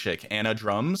Russian chick, Anna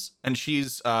Drums, and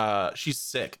she's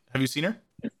sick. Have you seen her?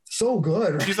 so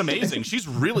good. Right? She's amazing. She's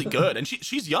really good, and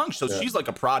she's young, so she's like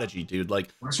a prodigy, dude. Like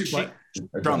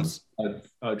drums.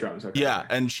 Drums. Okay. Yeah,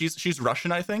 and she's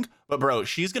Russian, I think. But bro,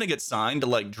 she's gonna get signed to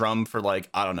like drum for like,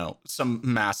 I don't know, some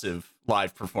massive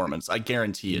live performance. I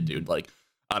guarantee it, dude. Like,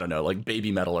 I don't know, like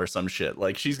Baby Metal or some shit.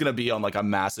 Like she's gonna be on like a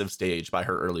massive stage by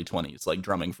her early 20s, like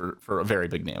drumming for a very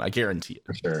big name. I guarantee it.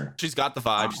 For sure. She's got the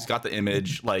vibe, she's got the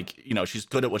image, like, you know, she's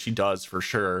good at what she does for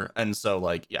sure. And so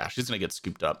like, yeah, she's gonna get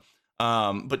scooped up.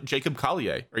 But Jacob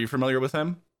Collier, are you familiar with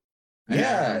him?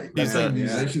 Yeah, he's a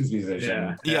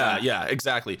musician. Yeah,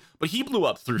 exactly. But he blew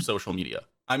up through social media.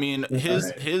 I mean,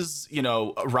 his you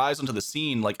know, rise onto the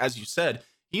scene, like as you said,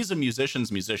 he's a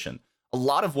musician's musician. A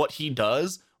lot of what he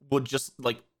does would just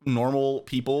like normal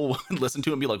people would listen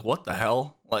to and be like, what the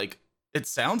hell? Like, it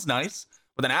sounds nice,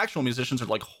 but then actual musicians are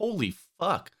like, holy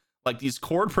fuck, like these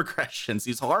chord progressions,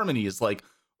 these harmonies, like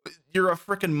you're a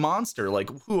freaking monster. Like,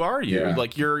 who are you?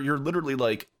 Like you're literally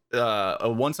like a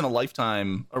once in a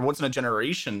lifetime or once in a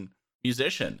generation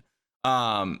musician.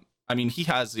 I mean, he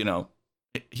has, you know,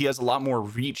 he has a lot more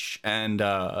reach and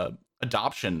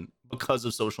adoption because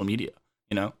of social media,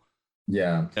 you know?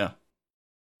 Yeah.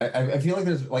 I feel like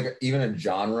there's like even a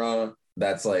genre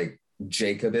that's like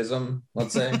Jacobism,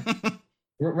 let's say.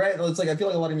 Right? It's like I feel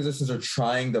like a lot of musicians are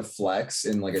trying to flex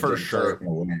in like a different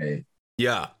way.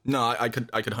 Yeah. No, I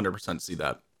could 100% see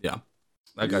that. Yeah.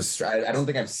 I don't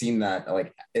think I've seen that.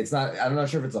 Like, it's not. I'm not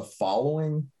sure if it's a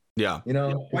following. Yeah. You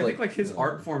know, I think like his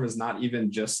art form is not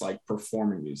even just like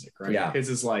performing music, right? Yeah. His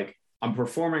is like, I'm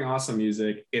performing awesome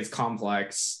music. It's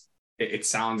complex. It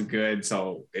sounds good,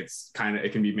 so it's kind of,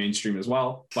 it can be mainstream as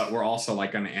well. But we're also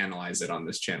like going to analyze it on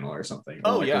this channel or something.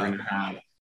 Oh, like, yeah. We're going to have,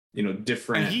 you know,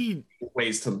 different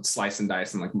ways to slice and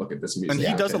dice and like look at this music. And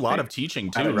he does a lot of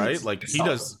teaching too, right? Like he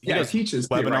does teaches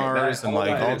webinars and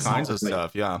like all kinds of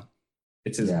stuff. Yeah.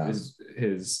 It's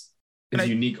his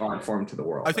unique art form to the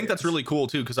world. I think that's really cool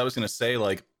too, because I was going to say,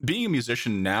 like, being a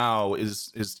musician now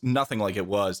is nothing like it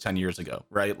was 10 years ago,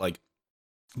 right? Like,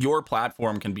 your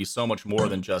platform can be so much more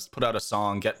than just put out a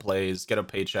song, get plays, get a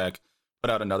paycheck,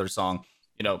 put out another song.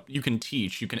 You know, you can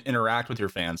teach, you can interact with your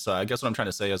fans. So I guess what I'm trying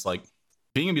to say is, like,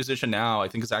 being a musician now, I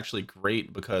think, is actually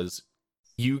great because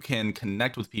you can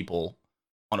connect with people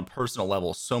on a personal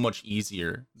level so much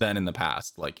easier than in the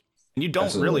past. Like, and you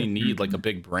don't really need like a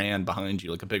big brand behind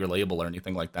you, like a bigger label or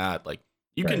anything like that. Like,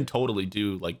 you can totally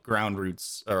do like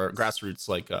grassroots,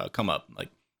 like come up like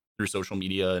through social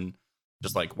media and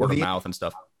just like word of mouth and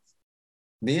stuff.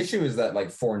 The issue is that,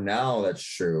 like, for now, that's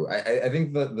true. I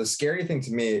think the scary thing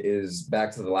to me is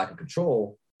back to the lack of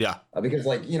control. Yeah. Because,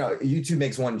 like, you know, YouTube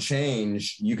makes one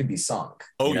change, you could be sunk.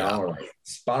 Oh, yeah. Or like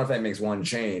Spotify makes one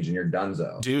change and you're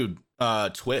donezo. Dude,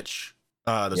 Twitch,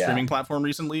 the streaming platform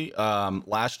recently,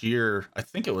 last year, I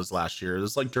think it was last year. It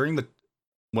was like during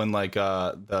when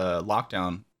the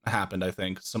lockdown happened, I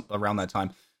think, around that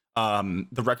time.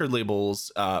 The record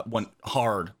labels went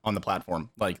hard on the platform.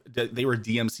 Like they were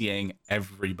DMCAing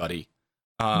everybody.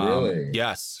 Really?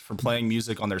 Yes, for playing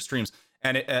music on their streams.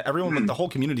 And everyone, the whole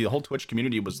community, the whole Twitch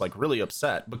community was like really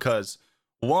upset because,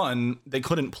 one, they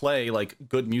couldn't play like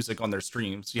good music on their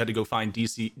streams. You had to go find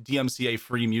DMCA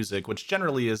free music, which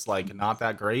generally is like not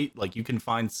that great. Like, you can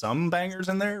find some bangers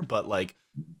in there, but like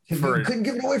couldn't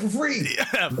give it away for free.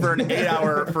 Yeah, for an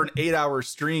 8-hour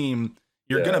stream,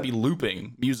 you're gonna be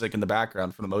looping music in the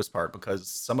background for the most part because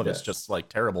some of it's just like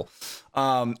terrible.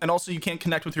 And also you can't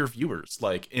connect with your viewers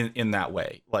like in that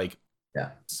way. Like,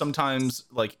 sometimes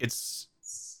like it's,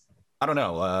 I don't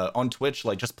know, on Twitch,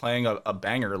 like just playing a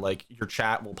banger, like your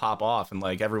chat will pop off and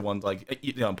like everyone's like,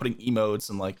 you know, putting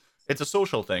emotes and like it's a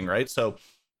social thing, right? So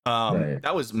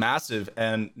that was massive.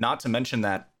 And not to mention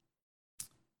that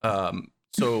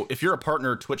so if you're a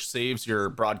partner, Twitch saves your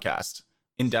broadcast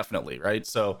indefinitely, right?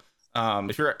 So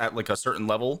if you're at like a certain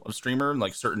level of streamer,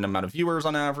 like certain amount of viewers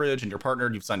on average, and you're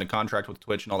partnered, you've signed a contract with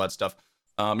Twitch and all that stuff,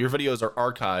 your videos are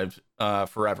archived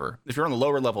forever. If you're on the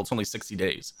lower level, it's only 60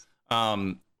 days.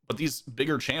 But these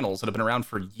bigger channels that have been around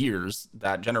for years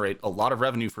that generate a lot of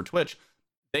revenue for Twitch,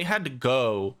 they had to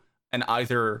go and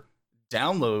either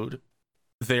download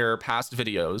their past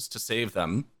videos to save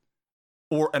them,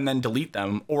 and then delete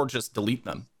them, or just delete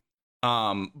them.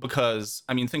 Because,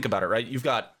 I mean, think about it, right? You've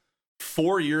got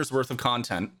 4 years worth of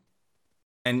content,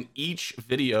 and each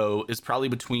video is probably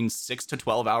between 6 to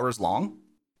 12 hours long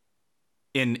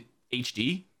in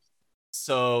HD.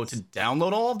 So to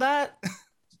download all of that,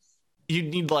 you'd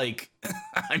need like,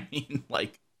 I mean,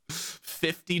 like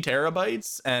 50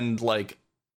 terabytes, and like,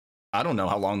 I don't know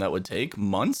how long that would take,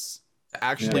 months to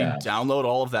actually download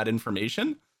all of that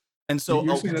information. And so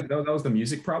you're saying that was the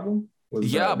music problem?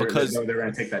 Yeah, because they're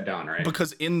going to take that down, right?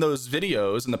 Because in those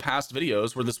videos, in the past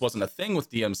videos where this wasn't a thing with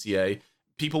DMCA,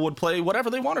 people would play whatever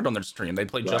they wanted on their stream. They'd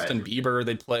play Justin Bieber,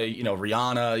 they'd play,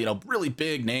 Rihanna, really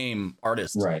big name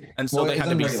artists. Right. And so they had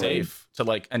to be safe to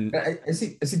like, and I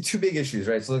see two big issues,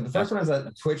 right? So like the first one is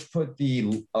that Twitch put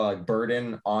the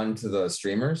burden onto the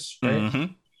streamers, right?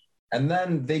 Mm-hmm. And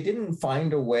then they didn't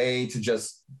find a way to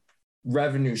just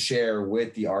revenue share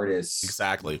with the artists.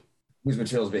 Exactly. Whose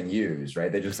material is being used,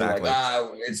 right? They just feel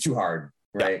like, it's too hard,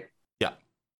 right? Yeah.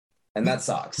 And that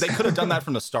sucks. They could have done that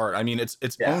from the start. I mean, it's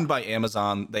owned by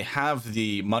Amazon. They have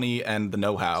the money and the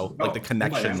know-how, like the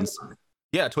connections.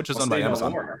 Yeah, Twitch is owned by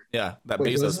Amazon. Yeah, that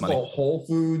Bezos money. The Whole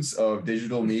Foods of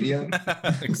digital media.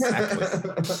 Exactly.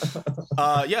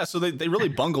 Yeah, so they really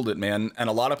bungled it, man. And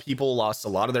a lot of people lost a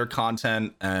lot of their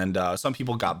content, and some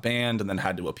people got banned and then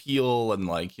had to appeal. And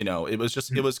it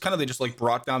was kind of, they just like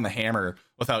brought down the hammer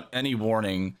without any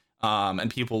warning. And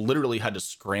people literally had to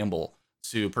scramble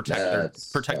to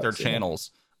protect their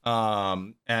channels.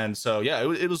 And so yeah,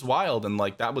 it was wild. And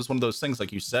like that was one of those things,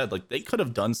 like you said, like they could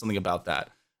have done something about that.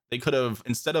 They could have,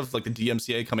 instead of like the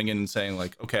DMCA coming in and saying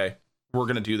like, okay, we're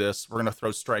going to do this, we're going to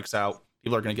throw strikes out,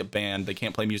 people are going to get banned, they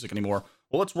can't play music anymore.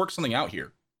 Well, let's work something out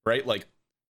here, right? Like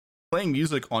playing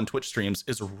music on Twitch streams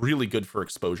is really good for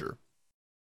exposure.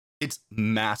 It's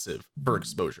massive for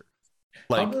exposure.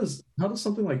 Like how does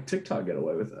something like TikTok get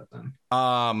away with that then?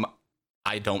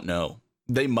 I don't know.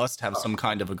 They must have some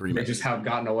kind of agreement. They just have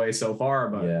gotten away so far,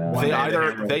 but they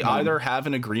either have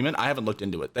an agreement. I haven't looked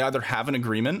into it. They either have an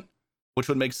agreement, which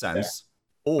would make sense,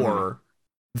 or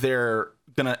they're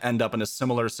gonna end up in a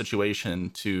similar situation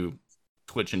to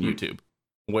Twitch and YouTube,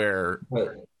 where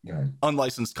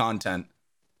unlicensed content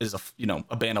is a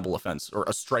bannable offense or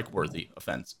a strike-worthy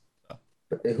offense. So.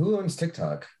 Who owns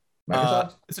TikTok?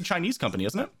 Microsoft? It's a Chinese company,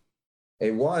 isn't it?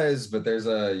 It was, but there's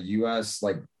a U.S.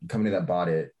 company that bought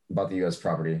the U.S.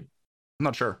 property. I'm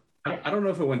not sure. I don't know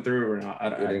if it went through or not.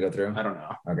 It didn't go through? I don't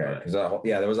know. Okay. Because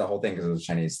there was that whole thing because it was a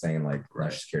Chinese thing and like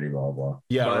national security, blah, blah, blah.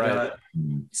 Yeah, right.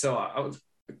 So I was...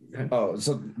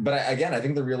 But I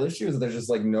think the real issue is that there's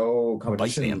just like no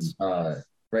competition.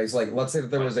 Right. So like, let's say that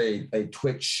there was a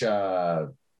Twitch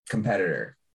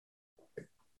competitor.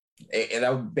 And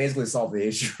that would basically solve the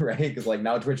issue, right? Because like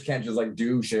now Twitch can't just like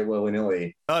do shit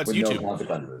willy-nilly. It's with YouTube. No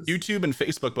consequences. YouTube and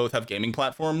Facebook both have gaming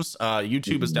platforms.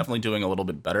 YouTube is definitely doing a little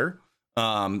bit better.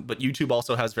 But YouTube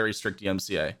also has very strict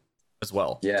DMCA as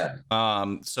well. Yeah.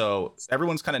 So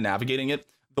everyone's kind of navigating it.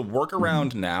 The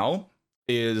workaround now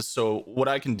is, so what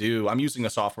I can do, I'm using a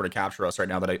software to capture us right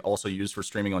now that I also use for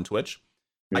streaming on Twitch.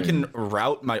 I can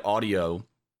route my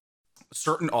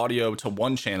certain audio to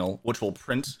one channel, which will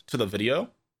print to the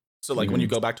video. So like when you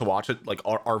go back to watch it, like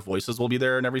our voices will be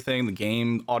there and everything. The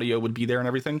game audio would be there and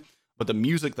everything. But the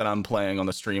music that I'm playing on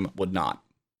the stream would not.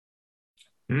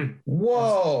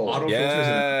 Whoa.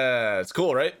 Yeah, it's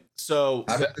cool, right? So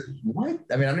what?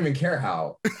 I mean, I don't even care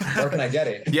how. Where can I get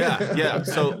it? Yeah.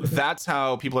 So that's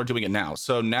how people are doing it now.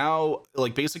 So now,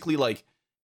 like basically, like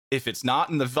if it's not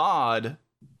in the VOD,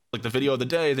 like the video of the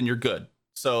day, then you're good.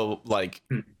 So like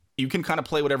you can kind of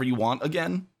play whatever you want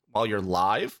again while you're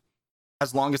live,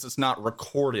 as long as it's not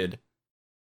recorded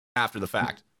after the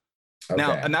fact. Okay.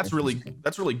 Now, and that's really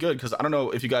good, because I don't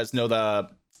know if you guys know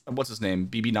what's his name,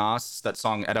 BB Nas, that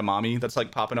song Edamame that's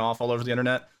like popping off all over the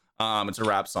internet. It's a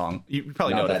rap song. You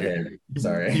probably know it.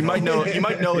 Sorry. You might know it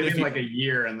if like a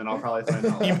year, and then I'll probably find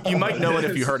out. You might know it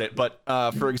if you heard it. But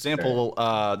for example,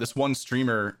 this one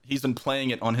streamer, he's been playing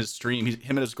it on his stream.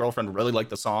 Him and his girlfriend really like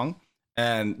the song,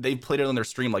 and they played it on their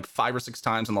stream like 5 or 6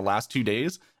 times in the last 2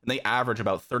 days, and they average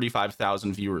about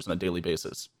 35,000 viewers on a daily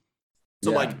basis.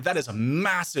 So like that is a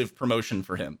massive promotion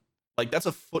for him. Like that's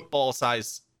a football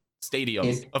size stadium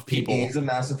of people. It is a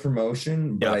massive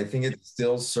promotion, but I think it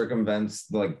still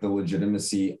circumvents like the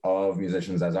legitimacy of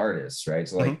musicians as artists, right?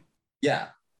 So like,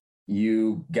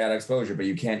 you get exposure, but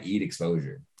you can't eat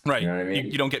exposure. Right. You know what I mean?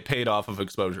 You don't get paid off of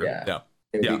exposure. Yeah.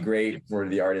 It would be great for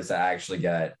the artists to actually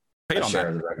get paid a share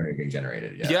of the revenue being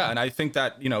generated. Yeah. And I think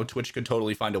that, Twitch could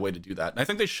totally find a way to do that. And I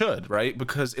think they should, right?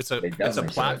 Because it's a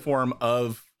platform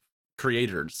of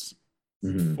creators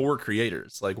for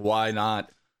creators. Like, why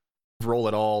not roll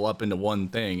it all up into one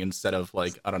thing instead of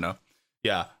like, I don't know.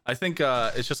 Yeah, I think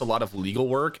it's just a lot of legal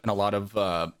work and a lot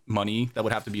of money that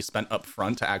would have to be spent up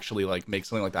front to actually like make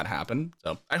something like that happen.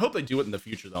 So I hope they do it in the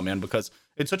future though, man, because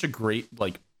it's such a great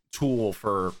like tool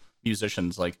for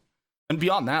musicians, like, and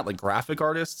beyond that, like graphic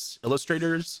artists,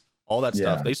 illustrators, all that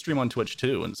stuff. They stream on Twitch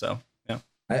too, and so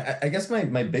I guess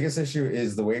my biggest issue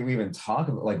is the way we even talk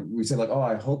about, like we said, like, oh,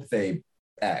 I hope they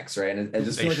X, right? And I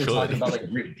just feel They like we're should. talking about like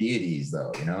Greek deities,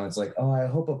 though. You know, it's like, oh, I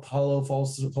hope Apollo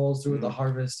falls through with the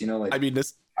harvest. You know, like, I mean,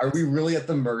 this are we really at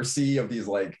the mercy of these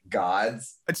like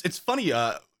gods? it's funny.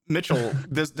 Mitchell,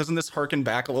 doesn't this harken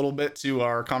back a little bit to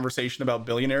our conversation about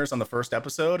billionaires on the first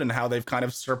episode and how they've kind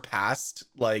of surpassed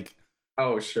like?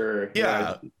 Oh, sure.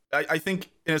 Yeah. I think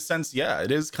in a sense, yeah,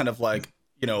 it is kind of like,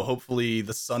 you know, hopefully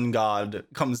the sun god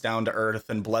comes down to earth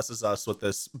and blesses us with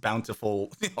this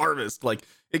bountiful harvest. Like,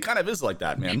 it kind of is like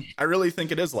that, man. I really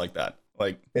think it is like that.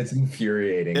 Like, It's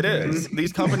infuriating. it is.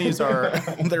 These companies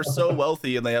they're so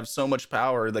wealthy and they have so much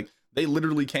power. Like, they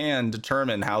literally can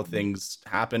determine how things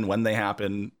happen, when they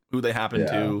happen, who they happen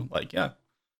to. Like, yeah.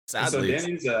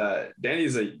 Sadly. So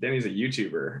Danny's a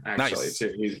YouTuber actually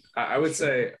too. I would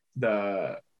say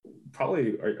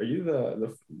probably are you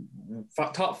the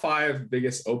top 5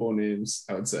 biggest oboe names?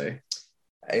 I would say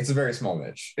It's a very small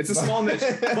niche. it's a small niche,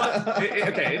 but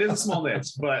it is a small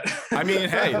niche. But I mean,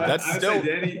 hey, that's still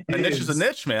Danny a niche is a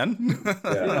niche, man.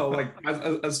 You know, like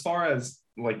as far as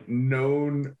like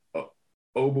known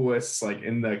oboists like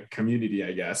in the community,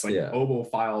 I guess like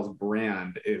Obophile's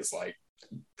brand is like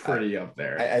pretty up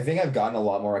there. I think I've gotten a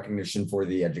lot more recognition for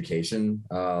the education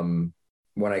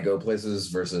when I go places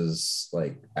versus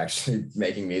like actually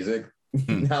making music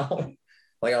now.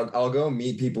 Like I'll go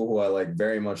meet people who I like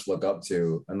very much look up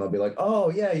to, and they'll be like,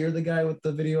 "Oh yeah, you're the guy with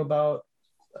the video about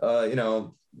you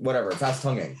know, whatever, fast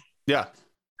tonguing." Yeah.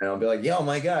 And I'll be like, "Yo,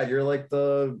 my God, you're like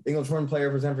the English horn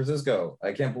player for San Francisco.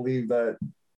 I can't believe that."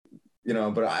 You know,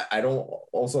 but I don't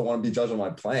also want to be judged on my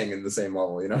playing in the same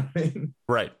level, you know what I mean?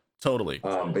 Right. Totally.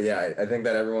 But yeah, I think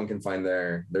that everyone can find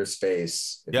their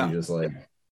space if you just like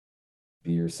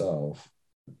be yourself. ...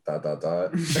 Be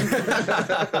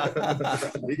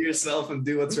yourself and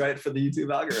do what's right for the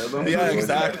YouTube algorithm. Yeah,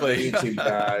 exactly. YouTube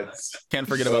gods. Can't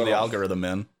forget about the algorithm,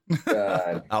 man.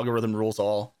 God. Algorithm rules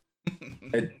all.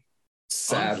 It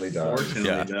sadly does.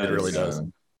 Yeah, it really does.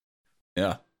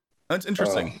 Yeah, that's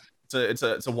interesting. It's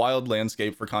a wild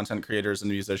landscape for content creators and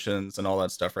musicians and all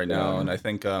that stuff right now. And I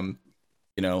think you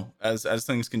know, as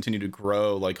things continue to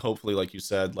grow, like hopefully, like you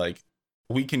said, like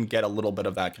we can get a little bit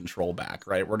of that control back,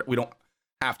 right? We don't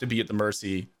have to be at the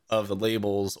mercy of the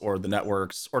labels or the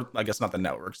networks, or I guess not the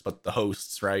networks, but the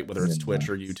hosts, right? Whether it's Twitch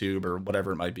or YouTube or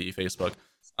whatever it might be, Facebook.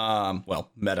 Well,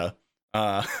 Meta.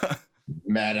 Meta.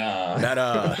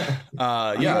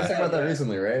 Yeah. You guys talked about that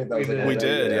recently, right? We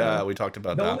did. Yeah, we talked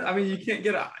about that. I mean, you can't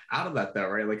get out of that though,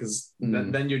 right? Like, because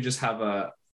then you just have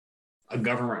a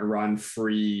government-run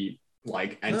free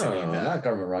like entity. No, not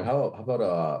government-run. How about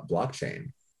a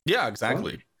blockchain? Yeah,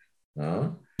 exactly. Yeah.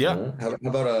 How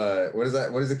about what is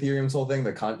that? What is Ethereum's whole thing?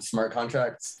 The smart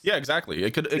contracts? Yeah, exactly.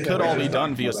 It could all be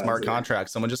done via smart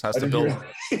contracts. Someone just has to build.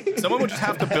 Someone would just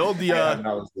have to build the. I'm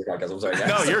sorry,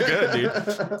 no, you're good, dude.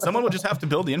 Someone would just have to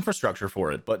build the infrastructure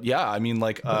for it. But yeah, I mean,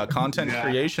 like a content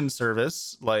creation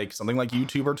service, like something like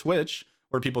YouTube or Twitch,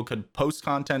 where people could post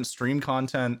content, stream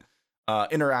content,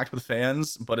 interact with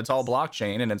fans, but it's all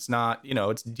blockchain and it's not, you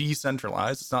know, it's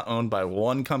decentralized. It's not owned by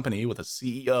one company with a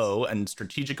CEO and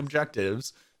strategic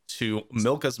objectives to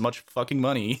milk as much fucking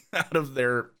money out of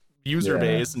their user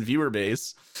base and viewer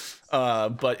base.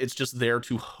 But it's just there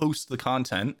to host the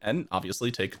content and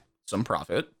obviously take some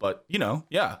profit. But, you know,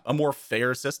 yeah, a more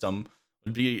fair system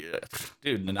would be,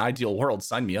 dude, in an ideal world,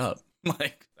 sign me up.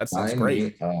 Like, that sounds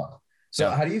great. So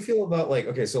how do you feel about like,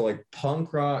 okay, so like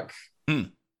punk rock,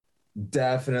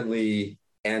 definitely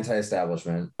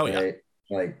anti-establishment. Oh, right?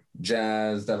 Like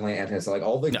jazz, definitely anti-establishment. Like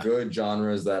all the good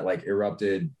genres that like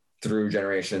erupted through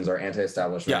generations are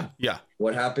anti-establishment. Yeah.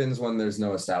 What happens when there's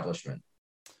no establishment?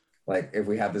 Like if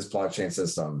we have this blockchain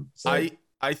system. So I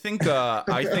think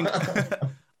I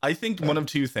think one of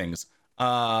two things.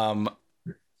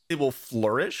 It will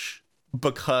flourish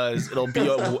because it'll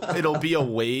be a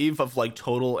wave of like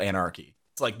total anarchy.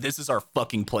 It's like, this is our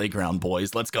fucking playground,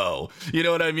 boys. Let's go. You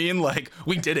know what I mean? Like,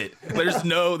 we did it. There's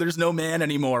no man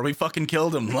anymore. We fucking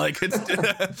killed him. Like,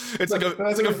 it's like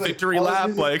a victory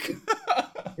lap. Like,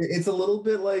 it's a little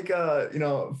bit like you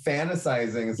know,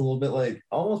 fantasizing. It's a little bit like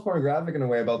almost pornographic in a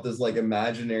way about this like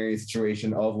imaginary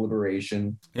situation of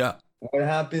liberation. Yeah. What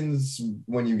happens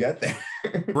when you get there?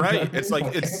 Right. It's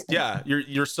like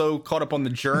you're so caught up on the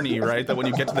journey, right? That when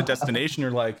you get to the destination,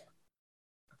 you're like,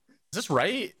 is this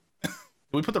right?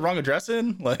 Did we put the wrong address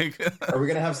in? Like, are we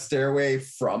gonna have Stairway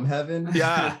from Heaven?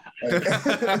 Yeah.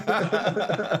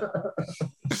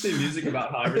 See music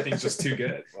about how everything's just too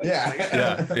good. Like,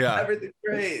 yeah. Everything's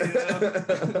great.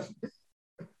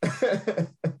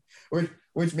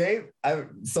 Which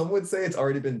some would say it's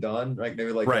already been done, right?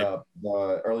 Maybe like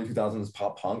the early 2000s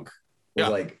pop punk was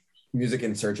like music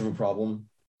in search of a problem.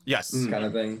 Yes. Kind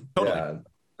of thing. Totally. Yeah.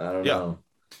 I don't know.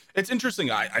 It's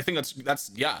interesting. I think that's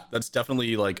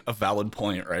definitely like a valid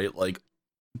point, right? Like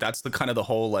that's the kind of the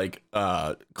whole like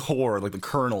core, like the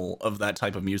kernel of that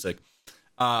type of music.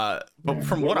 But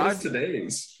from what I've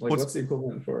today's like, what's the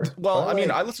equivalent for? Well, I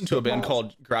mean, I listened to a band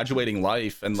called Graduating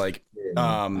Life, and like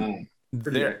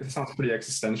it sounds pretty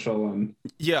existential and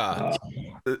yeah.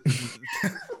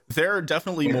 They're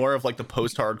definitely more of like the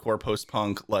post-hardcore,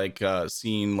 post-punk like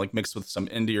scene, like mixed with some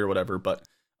indie or whatever, but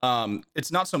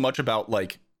it's not so much about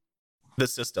like the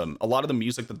system. A lot of the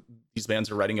music that these bands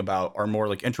are writing about are more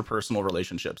like interpersonal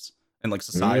relationships and like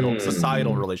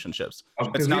societal relationships.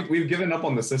 It's not, we've given up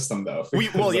on the system though.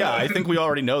 I think we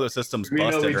already know the system's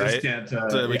busted, right?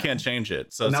 So we can't change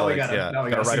it. So now it's we like,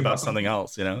 gotta write about something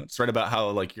else, you know? It's write about how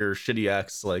like your shitty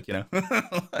ex, like, you know.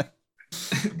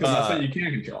 Because that's what you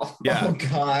can control. Yeah. Oh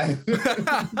God.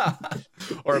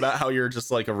 Or about how you're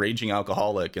just like a raging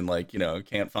alcoholic and like, you know,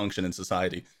 can't function in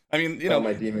society. I mean, you know,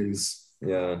 my demons.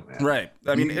 Yeah. Right.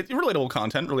 I mean, it's relatable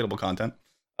content.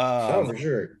 Oh, for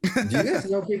sure. Do you guys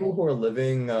know people who are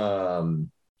living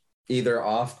either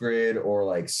off grid or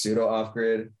like pseudo off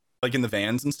grid? Like in the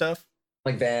vans and stuff?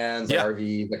 Like vans, Yeah.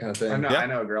 RVs, that kind of thing. I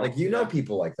know a girl. Like, you know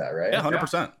people like that, right? Yeah,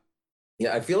 100%.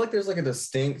 Yeah, I feel like there's like a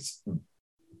distinct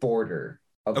border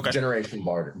of generation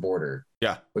border.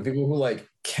 Yeah. With people who like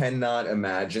cannot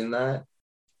imagine that.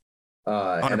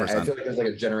 And I feel like there's like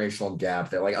a generational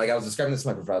gap there. Like I was describing this to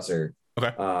my professor.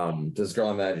 Okay. This girl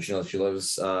I met, she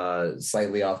lives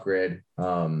slightly off grid.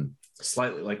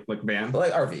 Slightly like van,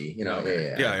 like RV, you know.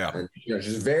 Okay. Yeah. And, you know,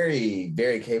 she's very,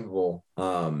 very capable.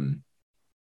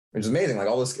 Which is amazing. Like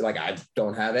all this, like I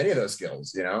don't have any of those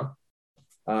skills, you know.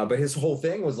 But his whole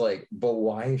thing was like, but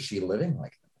why is she living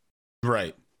like that?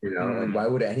 Right. You know, like why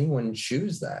would anyone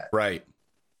choose that? Right.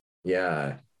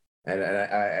 Yeah. And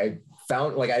I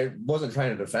found, like, I wasn't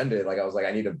trying to defend it. Like I was like,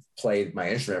 I need to play my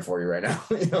instrument for you right now.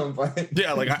 You know, but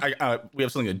yeah, like I we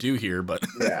have something to do here, but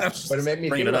yeah, but it made me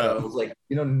think about it. I was like,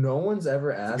 you know, no one's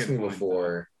ever asked me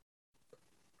before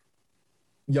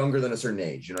younger than a certain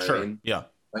age. You know what I mean? Yeah.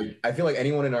 Like I feel like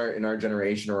anyone in our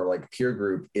generation or like peer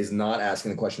group is not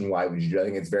asking the question, why would you do it? I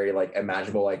think it's very like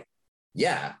imaginable, like,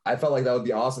 yeah, I felt like that would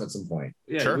be awesome at some point.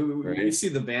 Yeah, we see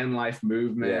the van life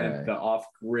movement, the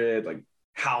off-grid, like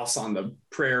house on the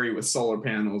prairie with solar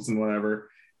panels and whatever.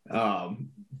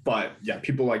 But yeah,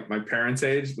 people like my parents'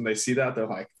 age, when they see that, they're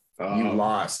like, you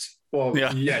lost. Well,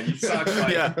 you suck.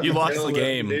 Like, yeah, you lost the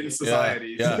game. In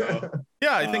society. Yeah. So,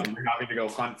 yeah, I think you're having to go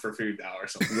hunt for food now or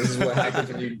something. This is what happens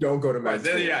when you don't go to med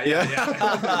school. Yeah.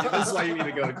 This is why you need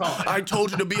to go to college. I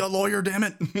told you to be a lawyer, damn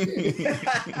it.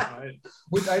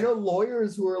 Which I know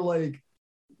lawyers who are like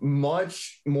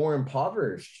much more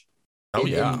impoverished.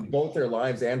 In both their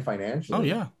lives and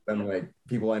financially. Than like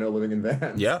people I know living in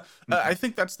vans. Yeah. I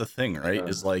think that's the thing, right?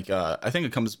 Is like I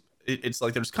think it's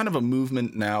like there's kind of a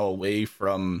movement now away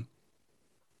from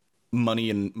money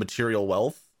and material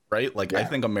wealth, right? Like I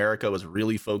think America was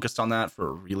really focused on that for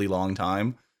a really long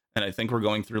time, and I think we're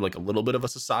going through like a little bit of a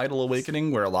societal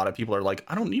awakening where a lot of people are like,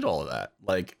 I don't need all of that.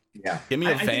 Like, give me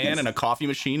a van and a coffee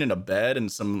machine and a bed and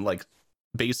some like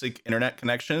basic internet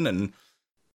connection, and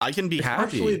I can be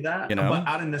happy. Partially that, you know, but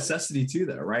out of necessity too,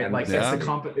 though, right? Like that's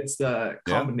it's the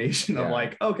combination of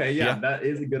like, okay, that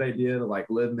is a good idea to like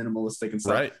live minimalistic and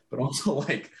stuff, right? But also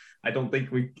like, I don't think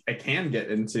I can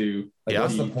get into like,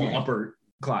 the upper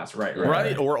class,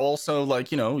 right? Or also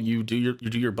like, you know, you do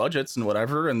your budgets and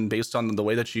whatever, and based on the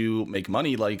way that you make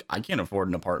money, like I can't afford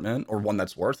an apartment or one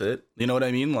that's worth it. You know what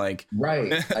I mean? Like,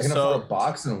 right. I can afford a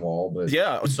boxing wall, but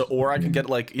or I could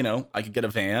get like, you know, I could get a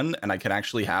van and I can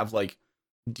actually have like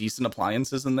decent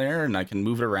appliances in there, and I can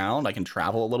move it around. I can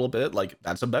travel a little bit. Like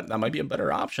that might be a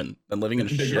better option than living in a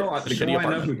shitty apartment.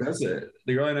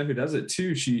 The girl I know who does it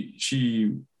too.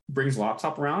 She brings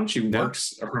laptop around. She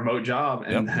works a remote job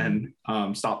and then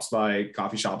stops by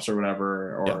coffee shops or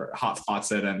whatever, or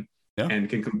hotspots it and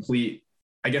can complete,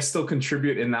 I guess, still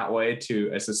contribute in that way to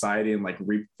a society and like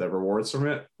reap the rewards from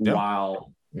it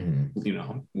while you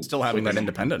know, still having that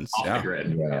independence.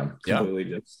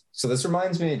 So this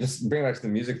reminds me, just bring back to the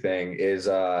music thing, is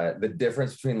the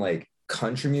difference between like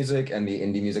country music and the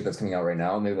indie music that's coming out right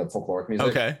now, maybe the folkloric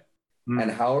music,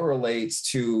 and how it relates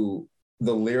to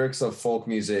the lyrics of folk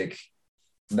music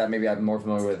that maybe I'm more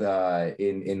familiar with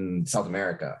in South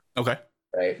America.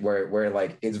 Right, where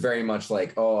like it's very much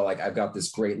like, oh, like I've got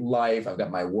this great life, I've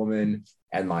got my woman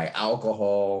and my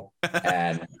alcohol,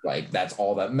 and like that's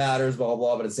all that matters, blah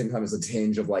blah. But at the same time, it's a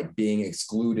tinge of like being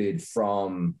excluded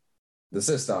from the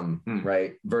system,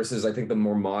 right? Versus, I think the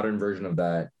more modern version of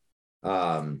that,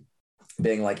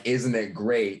 being like, isn't it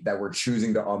great that we're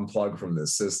choosing to unplug from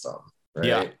this system,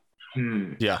 right?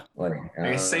 Yeah. Like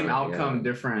same outcome,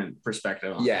 different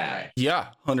perspective. Yeah. Yeah.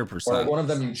 100%. Or one of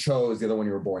them you chose, the other one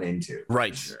you were born into.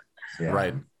 Right. Sure. Yeah.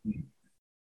 Right.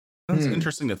 That's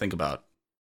interesting to think about.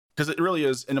 Because it really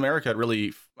is, in America, it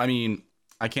really, I mean,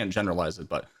 I can't generalize it,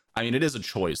 but I mean, it is a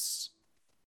choice,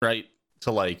 right?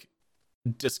 To like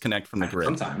disconnect from the grid.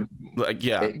 Sometimes. Like,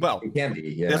 yeah. It can be.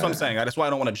 Yeah. That's what I'm saying. That's why I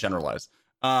don't want to generalize.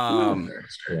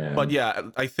 But yeah,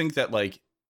 I think that like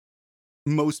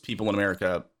most people in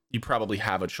America, you probably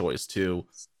have a choice to,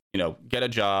 you know, get a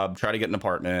job, try to get an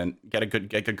apartment, get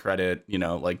good credit, you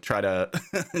know, like try to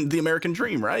the American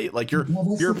dream, right? Like you're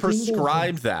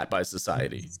prescribed that by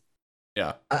society.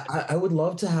 Yeah. I would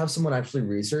love to have someone actually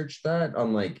research that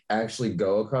on like actually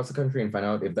go across the country and find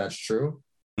out if that's true.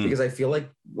 Because I feel like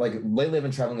lately I've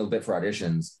been traveling a bit for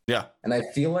auditions. Yeah. And I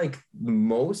feel like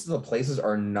most of the places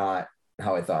are not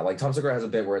how I thought. Like Tom Segura has a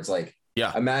bit where it's like,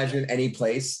 yeah, imagine any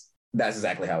place, that's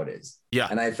exactly how it is. Yeah.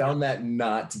 And I found that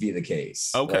not to be the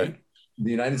case. Okay. Like,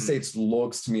 the United States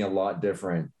looks to me a lot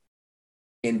different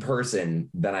in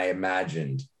person than I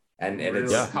imagined. And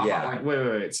it's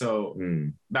wait. So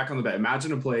back on the bed.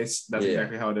 Imagine a place. That's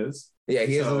exactly how it is. Yeah,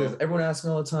 everyone asks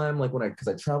me all the time, like because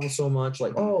I travel so much,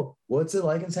 like, oh, what's it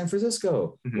like in San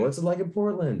Francisco? What's it like in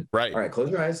Portland? Right. All right, close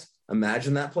your eyes.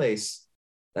 Imagine that place.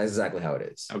 That's exactly how it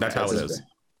is. Okay. That's how it is.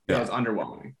 Yeah, it's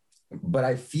underwhelming. But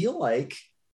I feel like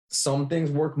some things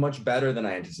work much better than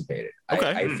I anticipated. Okay.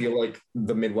 I feel like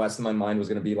the Midwest in my mind was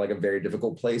going to be like a very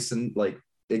difficult place and like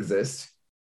exist.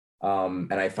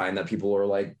 And I find that people are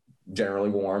like generally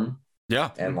warm.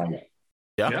 Yeah. And like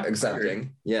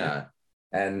accepting. Yeah.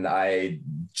 And I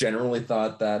generally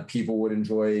thought that people would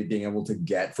enjoy being able to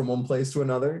get from one place to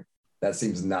another. That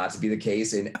seems not to be the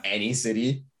case in any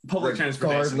city. Public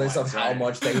transportation. Regardless of how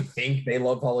much they think they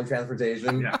love public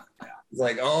transportation. Yeah. It's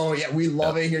like, oh yeah, we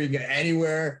love it here. You get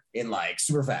anywhere in like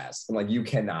super fast. I'm like, you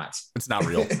cannot. It's not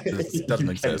real. It doesn't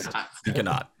exist. You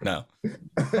cannot. No.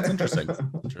 That's interesting.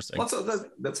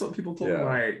 That's what people told me when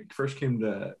I first came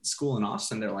to school in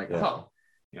Austin. They're like, oh,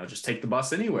 just take the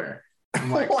bus anywhere. I'm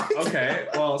like, okay,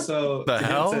 well, so the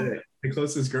hell? The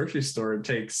closest grocery store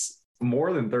takes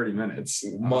more than 30 minutes.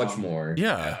 Much more.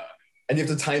 Yeah. And you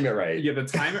have to time it right. You have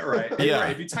to time it right. Yeah.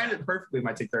 Right. If you time it perfectly, it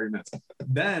might take 30 minutes.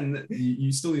 Then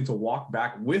you still need to walk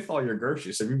back with all your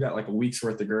groceries. So if you've got like a week's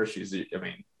worth of groceries, you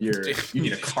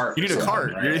need a cart. You need a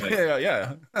cart. Right?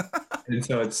 Yeah. And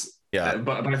so it's but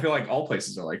I feel like all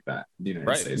places are like that in the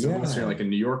United States. Unless you're like in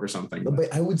New York or something.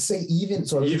 But I would say even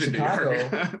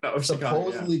Chicago,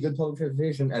 supposedly good public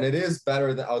transportation, and it is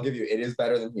better than it is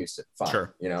better than Houston. Fine,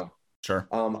 sure. Sure.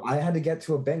 I had to get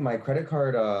to a bank. My credit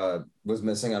card was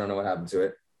missing. I don't know what happened to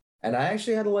it, and I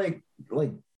actually had to like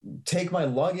take my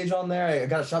luggage on there. I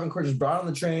got a shopping cart, just brought it on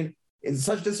the train. It's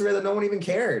such disarray that no one even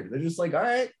cared. They're just like, all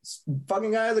right,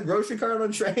 fucking guy has a grocery cart on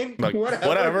the train. Like,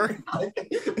 whatever.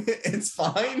 It's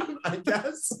fine, I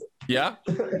guess. Yeah.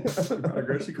 A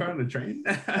grocery cart on the train?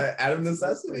 Out of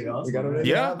necessity. Awesome.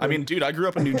 Yeah. I mean, dude, I grew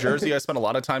up in New Jersey. I spent a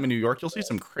lot of time in New York. You'll see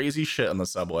some crazy shit on the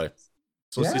subway.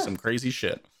 So see some crazy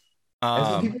shit.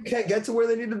 People can't get to where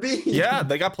they need to be. Yeah,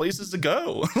 they got places to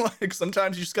go. Like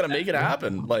sometimes you just got to make it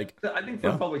happen. Like I think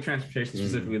for public transportation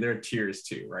specifically, there are tiers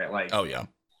too, right? Like, oh yeah.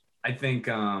 I think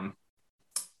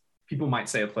people might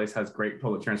say a place has great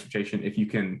public transportation if you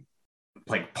can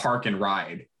like park and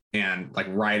ride and like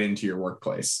ride into your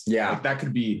workplace. Yeah. Like that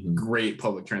could be great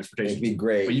public transportation. It'd be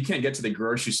great. But you can't get to the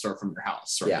grocery store from your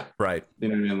house. Right? Yeah. Right. You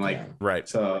know what I mean? Like, right.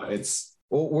 So it's.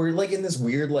 Well, we're like in this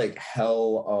weird like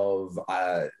hell of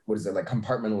what is it, like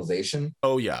compartmentalization?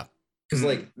 Oh yeah. Because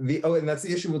like and that's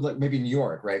the issue with like maybe New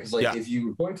York, right? Because like if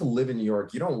you're going to live in New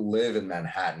York, you don't live in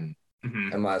Manhattan.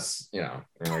 Unless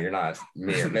you're not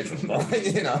me or Mitchell.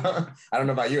 I don't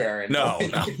know about you, Aaron. No.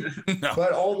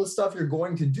 But all the stuff you're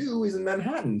going to do is in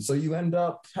Manhattan, so you end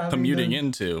up commuting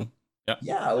into.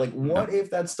 Yeah, like what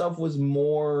if that stuff was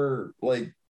more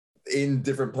like in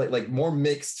different places, like more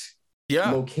mixed?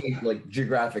 Locate like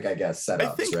geographic, I guess,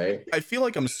 setups, right? I feel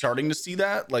like I'm starting to see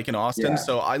that, like in Austin.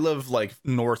 So I live like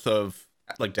north of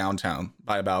like downtown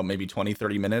by about maybe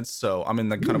 20-30 minutes. So I'm in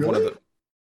the kind of one of the.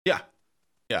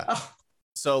 Yeah. Oh,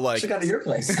 so like check out of your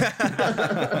place.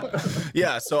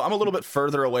 Yeah. So I'm a little bit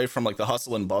further away from like the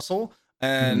hustle and bustle.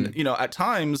 And, at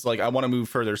times, like I want to move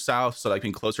further south so that I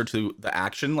can be closer to the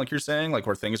action, like you're saying, like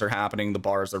where things are happening, the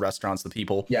bars, the restaurants, the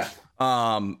people. Yeah.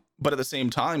 But at the same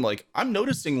time, like I'm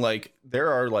noticing like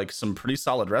there are like some pretty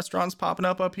solid restaurants popping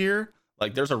up here.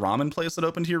 Like there's a ramen place that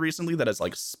opened here recently that is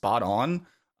like spot on.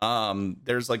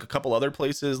 There's like a couple other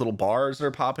places, little bars that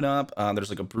are popping up. There's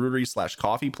like a brewery /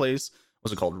 coffee place.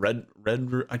 What's it called? Red.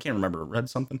 I can't remember. Red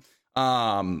something.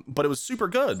 But it was super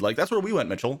good. Like that's where we went,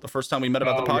 Mitchell, the first time we met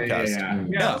about the podcast.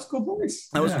 Yeah, that was a cool place.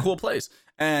 That was a cool place.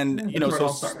 And you know, so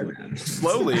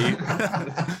slowly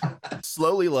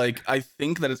slowly, like I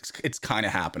think that it's kind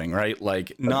of happening, right?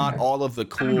 Like not all of the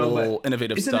cool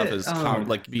innovative stuff is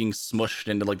like being smushed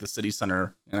into like the city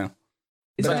center, you know.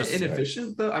 Isn't it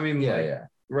inefficient though? I mean,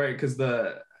 right, because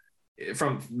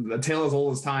from the tale as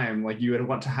old as time, like you would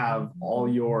want to have all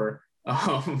your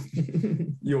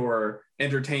your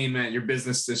entertainment, your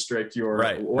business district, your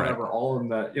whatever, all in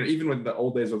the, you know, even with the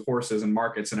old days with horses and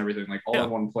markets and everything, like all in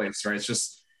one place, right? It's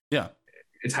just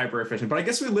it's hyper efficient. But I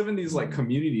guess we live in these like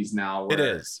communities now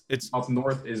where it's South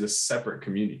North is a separate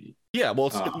community. Yeah, well,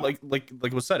 it's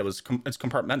like was said, it's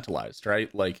compartmentalized,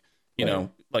 right? Like, you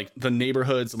know, like the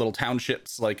neighborhoods, the little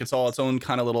townships, like it's all its own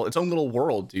little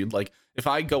world, dude. Like if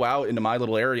I go out into my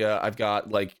little area, I've got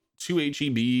like 2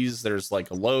 HEBs, there's like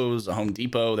a Lowe's, a Home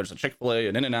Depot, there's a Chick-fil-A,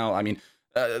 an In-N-Out. I mean,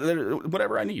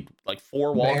 whatever I need, like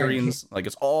 4 Walgreens, like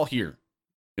it's all here,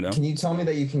 you know. Can you tell me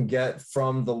that you can get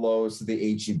from the Lowe's to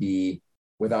the HEB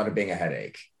without it being a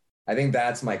headache? I think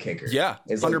that's my kicker. Yeah,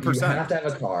 it's 100%. You have to have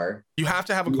a car. You have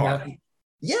to have a car.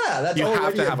 That's you already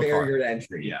have to have a barrier to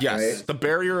entry. Yeah. Yes, right? The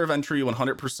barrier of entry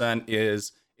 100%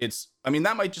 is I mean,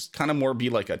 that might just kind of more be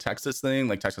like a Texas thing.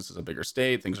 Like Texas is a bigger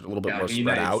state. Things are a little bit more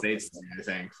spread out. States thing, I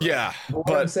think. Yeah. Well,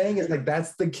 what I'm saying is like,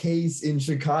 that's the case in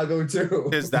Chicago too.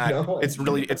 Is that it's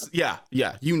really,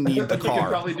 you need the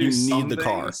car. You need the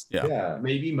car. Yeah.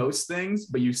 Maybe most things,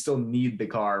 but you still need the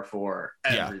car for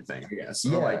everything, I guess.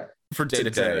 So like for day to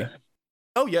day.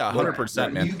 Oh yeah,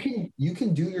 100%, man. You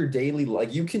can do your daily,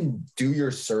 like you can do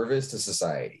your service to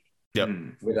society. Yep.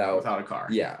 Without a car.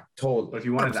 Yeah, totally. But if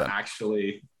you wanted 100%. To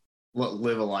actually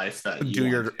live a life that do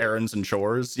your errands and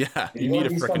chores, you need a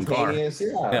freaking car.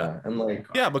 And like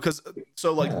because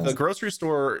the grocery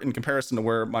store, in comparison to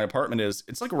where my apartment is,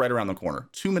 it's like right around the corner,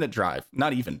 2-minute drive,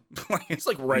 not even. It's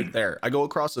like right there. I go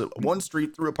across one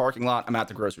street through a parking lot, I'm at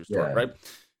the grocery store, right?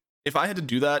 If I had to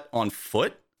do that on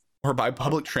foot or by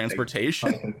public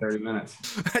transportation, 30 minutes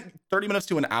 30 minutes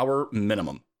to an hour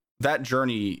minimum, that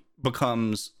journey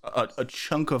becomes a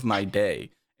chunk of my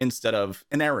day instead of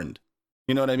an errand.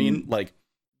 You know what I mean? Like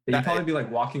you'd probably be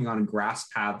like walking on grass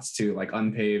paths to like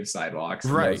unpaved sidewalks,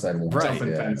 right?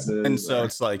 Jumping fences, and so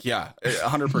it's like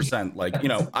 100%. Like, you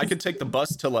know, I could take the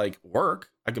bus to like work.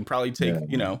 I could probably take,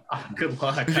 you know, good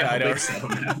luck. I know. So,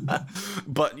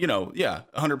 but you know,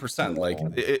 100%. Like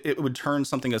it would turn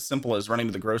something as simple as running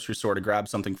to the grocery store to grab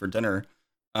something for dinner.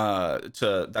 That's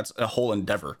a whole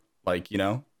endeavor. Like, you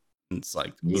know, it's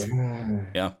like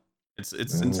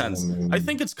It's intense. I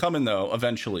think it's coming though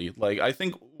eventually. Like I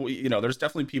think there's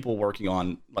definitely people working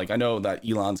on, like, I know that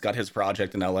Elon's got his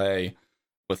project in LA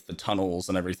with the tunnels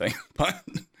and everything, but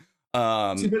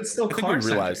it's still car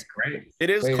centric, right? It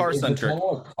is car centric.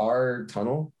 A car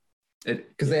tunnel?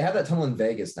 Because they have that tunnel in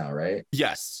Vegas now, right?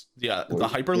 Yes. Yeah. The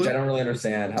Hyperloop. I don't really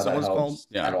understand how that helps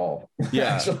at all.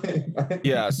 Yeah.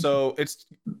 So it's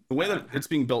the way that it's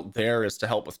being built there is to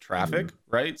help with traffic,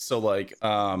 right? So like,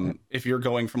 if you're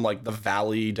going from like the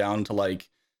valley down to like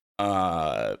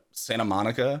Santa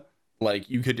Monica, like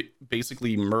you could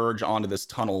basically merge onto this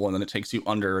tunnel and then it takes you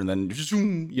under and then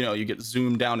zoom, you get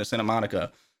zoomed down to Santa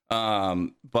Monica.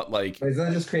 But like, isn't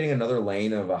that just creating another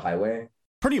lane of a highway?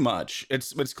 Pretty much.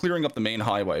 It's clearing up the main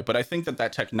highway, but I think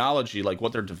that technology, like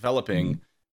what they're developing,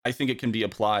 I think it can be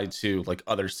applied to like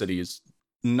other cities,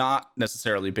 not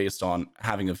necessarily based on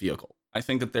having a vehicle. I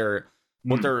think that they're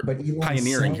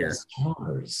pioneering here.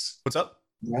 Cars. What's up?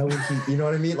 Why would he, you know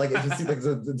what I mean? Like it just seems like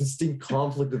there's a distinct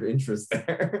conflict of interest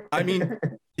there. I mean,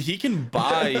 he can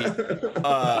buy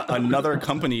another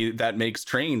company that makes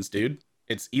trains, dude.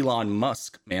 It's Elon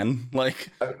Musk, man. Like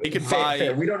he could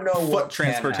buy we don't know foot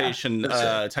transportation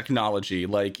technology.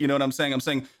 Like, you know what I'm saying? I'm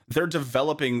saying they're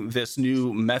developing this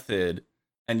new method,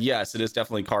 and yes, it is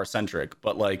definitely car centric,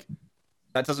 but like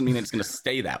that doesn't mean it's going to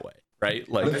stay that way, right?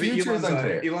 Like the future is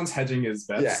unclear. Elon's hedging his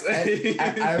bets.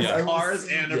 Cars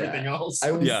and everything else.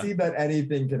 I would see that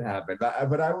anything can happen,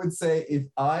 but I would say if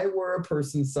I were a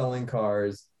person selling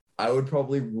cars, I would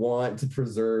probably want to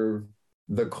preserve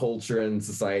the culture and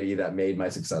society that made my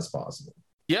success possible.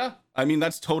 Yeah, I mean,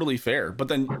 that's totally fair. But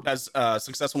then as a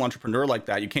successful entrepreneur like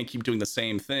that, you can't keep doing the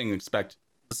same thing and expect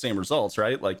the same results,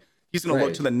 right? Like he's going to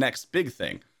look to the next big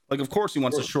thing. Like, of course he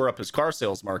wants to shore up his car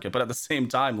sales market, but at the same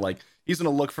time, like he's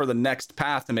going to look for the next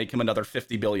path to make him another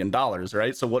 $50 billion,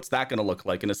 right? So what's that going to look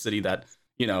like in a city that,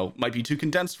 might be too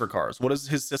condensed for cars? What does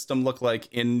his system look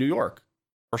like in New York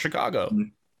or Chicago? Mm-hmm.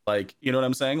 Like, you know what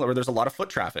I'm saying? Where there's a lot of foot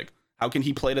traffic. How can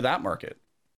he play to that market?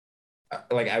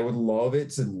 Like, I would love it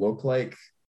to look like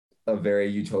a very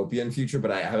utopian future,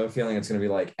 but I have a feeling it's going to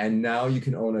be like, and now you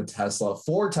can own a Tesla,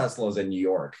 4 Teslas in New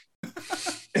York.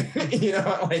 You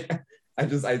know, like I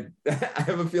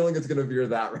have a feeling it's going to veer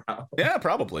that route. Yeah,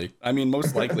 probably. I mean,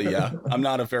 most likely, yeah. I'm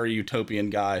not a very utopian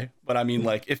guy, but I mean,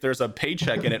 like, if there's a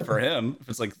paycheck in it for him, if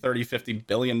it's like $30-50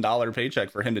 billion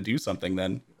paycheck for him to do something,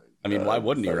 then I mean, why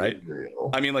wouldn't he, right? Real.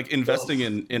 I mean, like, investing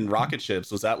in rocket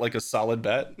ships, was that like a solid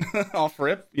bet off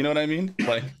rip? You know what I mean?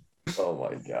 Like, oh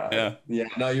my god. Yeah. Yeah.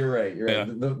 No, you're right. You're right.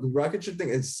 Yeah. The rocket ship thing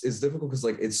is difficult because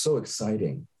like it's so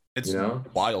exciting. it's You know?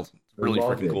 wild. Really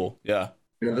love freaking it. cool. Yeah.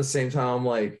 And at the same time, I'm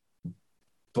like,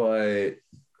 but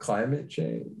climate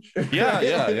change. Yeah.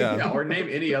 Yeah, or name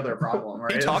any other problem,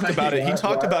 right? He talked about it. He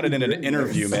talked about it in an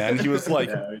interview, man. He was like,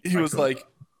 Yeah, he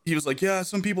was like, yeah,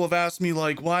 some people have asked me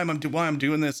like why I'm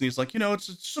doing this, and he's like, you know, it's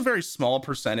just a very small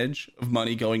percentage of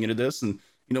money going into this, and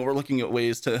you know, we're looking at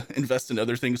ways to invest in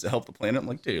other things to help the planet. I'm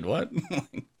like, dude, what?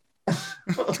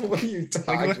 What are you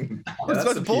talking about?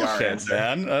 That's a PR bullshit, answer.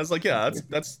 man. I was like, yeah,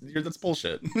 that's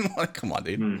bullshit. Like, come on,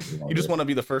 dude. You just want to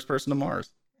be the first person to Mars.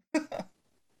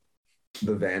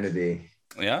 The vanity.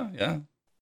 Yeah.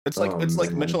 It's like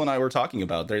man. Mitchell and I were talking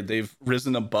about. They've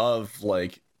risen above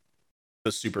like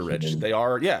the super rich.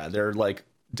 They're like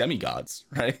demigods,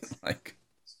 right? Like,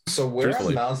 So where on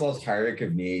truthfully. Maslow's hierarchy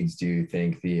of needs do you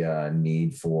think the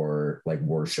need for like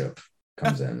worship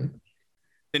comes in?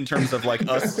 in terms of like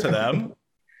us to them.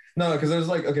 No, because there's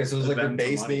like, okay, so there's like your Them to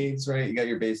base money. needs, right? You got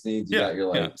your base needs, you got your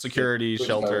like security, food,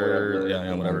 shelter,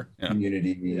 whatever, whatever. Yeah.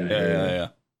 community. Yeah.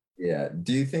 Yeah.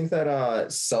 Do you think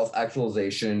that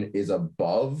self-actualization is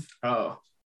above Oh,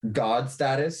 God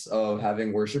status of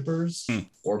having worshipers Hmm.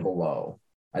 or below?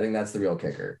 I think that's the real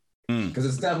kicker. Hmm. Because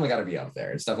it's definitely got to be up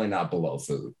there. It's definitely not below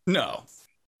food. No,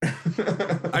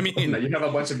 I no, mean, you have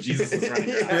a bunch of Jesuses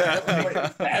running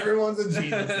around. Yeah. Everyone's a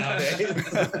Jesus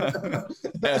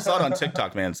nowadays. yeah, I saw it on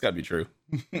TikTok, man. It's got to be true.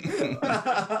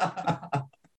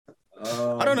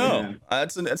 Oh, I don't know. man.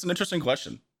 That's an interesting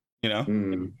question. You know?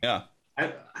 Hmm. Yeah.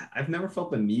 I've never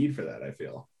felt the need for that, I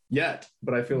feel. Yet.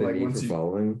 But I feel The like need once for you,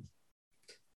 following.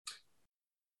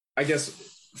 I guess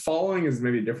following is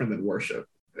maybe different than worship.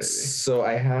 Maybe. So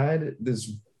I had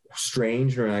this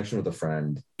strange interaction with a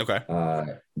friend, Okay.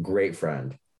 great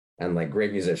friend, and like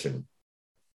great musician.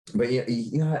 But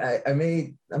I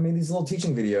made these little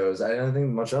teaching videos. I don't think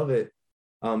much of it.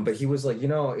 But he was like,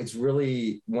 it's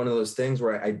really one of those things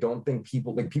where I don't think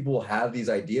people will have these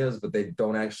ideas, but they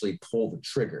don't actually pull the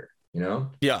trigger,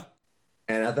 Yeah.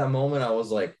 And at that moment, I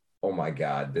was like, oh my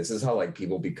God, this is how like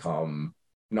people become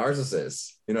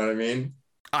narcissists. You know what I mean?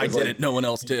 I It's did like- it. No one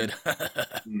else did.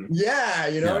 Yeah,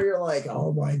 Yeah. you're like,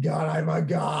 oh my God, I'm a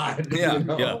God. Yeah,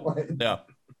 yeah. Like, Yeah.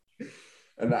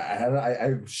 and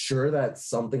I'm sure that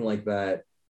something like that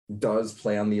does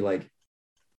play on the like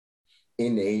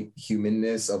innate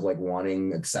humanness of like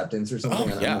wanting acceptance or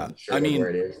something. Oh, I'm yeah. not sure I mean, where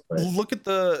it is, but Look at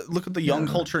the young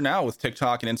Yeah. culture now with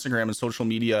TikTok and Instagram and social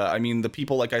media. I mean, the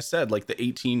people, like I said, like the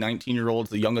 18, 19-year-olds,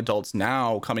 the young adults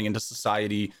now coming into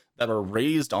society that are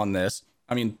raised on this.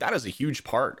 I mean, that is a huge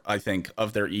part, I think,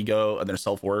 of their ego and their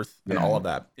self-worth and Yeah. all of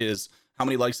that is how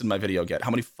many likes did my video get?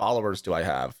 How many followers do I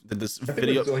have? Did this I think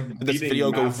video it's like did this beating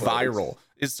video go math loads. viral?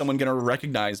 Is someone going to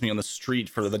recognize me on the street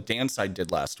for the dance I did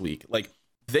last week? Like,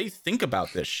 they think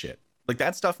about this shit. Like,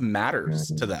 that stuff matters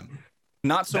to them.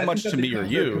 Not so I much think to that me or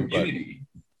becomes their you, but community.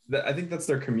 I think that's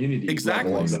their community.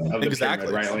 Exactly. level of the Exactly.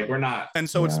 pyramid, right? Like we're not. and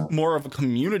so it's Yeah. more of a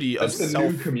community of That's the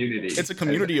self. new community. It's a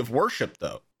community of worship,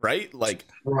 though, right? Like,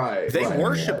 right? They right.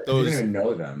 worship You those- don't even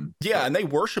know them. yeah, and they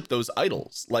worship those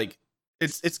idols. Like,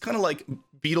 it's kind of like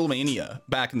Beatlemania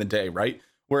back in the day, right?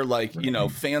 Where like,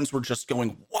 fans were just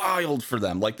going wild for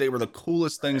them. Like, they were the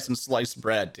coolest things in sliced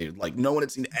bread, dude. Like, no one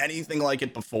had seen anything like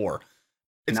it before.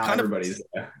 It's now kind of everybody's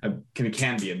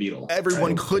can be a Beatle.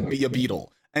 everyone Right. could be a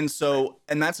Beatle. And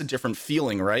that's a different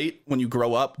feeling, right? When you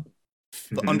grow up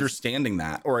Mhm. understanding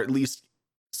that, or at least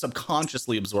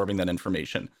subconsciously absorbing that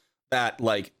information, that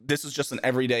like, this is just an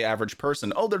everyday average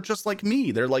person. Oh, they're just like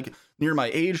me. They're like near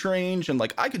my age range. And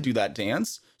like, I could do that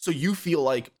dance. So you feel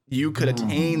like you could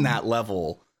attain that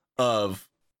level of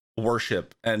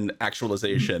worship and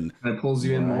actualization. And it pulls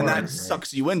you in And more. And that Right.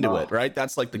 sucks you into it, right?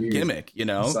 That's like the Huge. gimmick,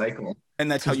 cycle. and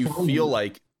that's how you Totally. feel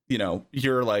like,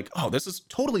 you're like, oh, this is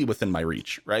totally within my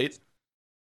reach, right?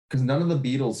 Because none of the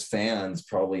Beatles fans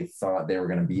probably thought they were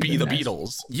going to Be the next-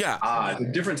 Beatles. Yeah. It's a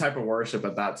different type of worship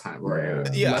at that time, where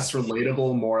Yeah. less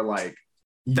relatable, more like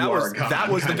That you was are God, that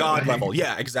was the kind of God thing. level.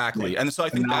 Yeah, exactly. And so I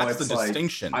think And now that's the it's like,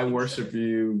 distinction. I worship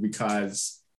you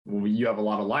because you have a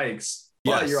lot of likes,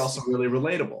 but Yes. you're also really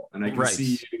relatable, and I can Right.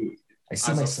 see you I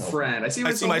see as myself. a friend. I see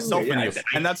myself in you.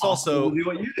 And that's also do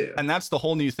what you do. And that's the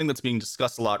whole new thing that's being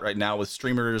discussed a lot right now with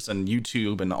streamers and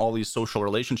YouTube and all these social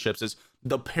relationships is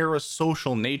the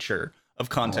parasocial nature of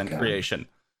content creation.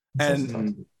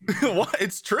 And what?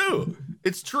 It's true.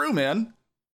 It's true, man.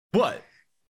 What?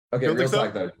 Okay, real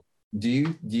talk though. Do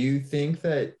you think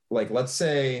that, like, let's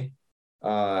say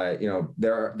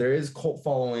there is cult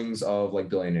followings of like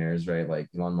billionaires, right? Like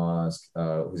Elon Musk,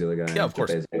 who's the other guy? Yeah, of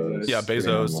course. Bezos. Yeah,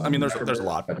 Bezos. I mean, there's a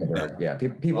lot. Yeah,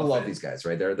 people love these guys,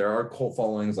 right? There are cult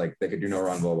followings, like they could do no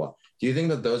wrong, blah, blah. Do you think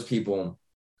that those people,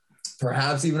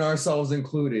 perhaps even ourselves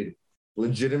included,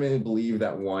 legitimately believe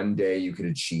that one day you could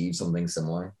achieve something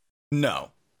similar?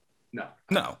 No. Nor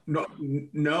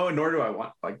do I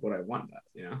want what I want that,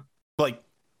 you know? Like,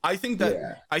 I think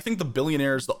the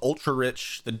billionaires, the ultra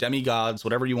rich, the demigods,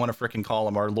 whatever you want to freaking call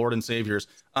them, our Lord and Saviors,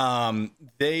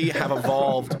 they have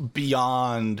evolved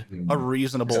beyond a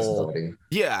reasonable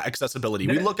accessibility.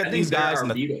 We look at these guys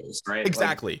and the Beatles, right?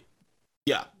 Exactly.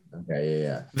 Yeah. Okay.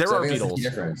 Yeah. There so are Beatles. Beatles.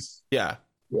 Difference. Yeah.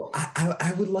 Well,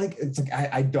 I would like. It's like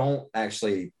I don't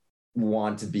actually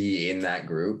want to be in that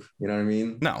group. You know what I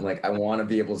mean? No. Like, I want to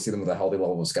be able to see them with a healthy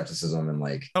level of skepticism and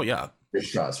like, oh yeah,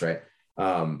 trust, right?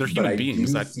 They're human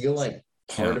beings. I feel like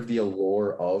part of the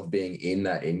allure of being in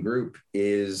that in group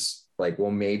is like,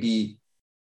 well, maybe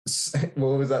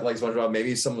what was that, like SpongeBob?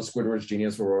 Maybe some of Squidward's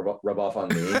genius will rub off on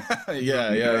me.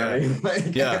 Yeah.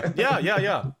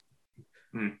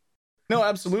 No,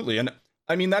 absolutely. And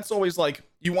I mean, that's always like,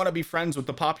 you want to be friends with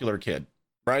the popular kid,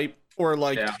 right? Or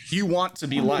like you want to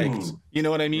be liked, you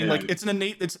know what I mean? Like, it's an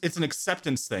innate, it's an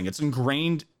acceptance thing. It's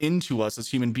ingrained into us as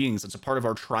human beings. It's a part of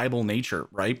our tribal nature,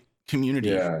 right?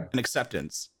 Community and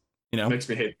acceptance, you know? It makes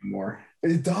me hate them more.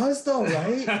 It does though,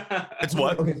 right? It's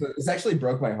what? Okay, so this actually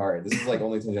broke my heart. This is like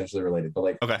only tangentially related, but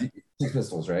like, Sex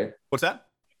Pistols, right? What's that?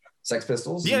 Sex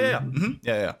Pistols? Yeah. Mm-hmm.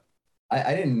 Yeah.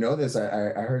 I didn't know this. I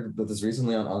heard about this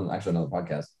recently on actually another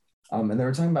podcast. And they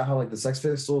were talking about how like the Sex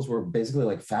Pistols were basically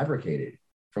like fabricated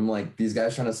from like these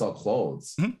guys trying to sell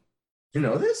clothes. Mm-hmm. You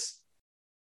know this?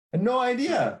 I had no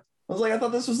idea. I was like, I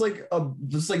thought this was like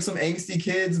just like some angsty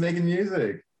kids making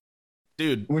music.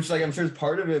 Dude, which like I'm sure is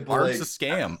part of it, but art's like, a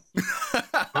scam.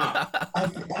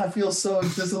 I feel so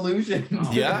disillusioned.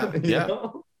 Yeah.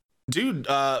 know? Dude,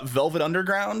 Velvet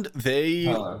Underground, they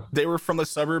were from the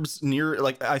suburbs near,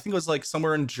 like, I think it was like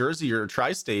somewhere in Jersey or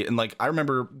tri-state, and like I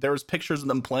remember there was pictures of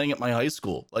them playing at my high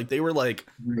school. Like, they were like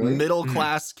middle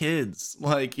class kids,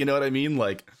 like, you know what I mean?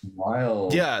 Like,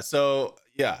 wild. Yeah. So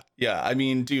yeah. I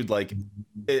mean, dude, like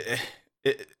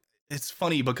it's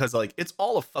funny because like it's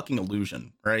all a fucking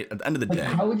illusion, right? At the end of the day.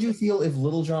 How would you feel if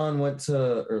Lil Jon,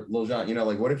 you know,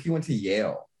 like what if he went to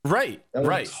Yale? Right. That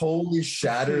would totally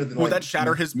shatter. Would that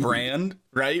shatter his brand?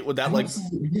 Right? Would that like?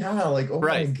 Yeah. Like, oh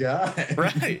my god.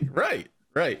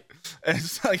 Right. And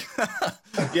it's like,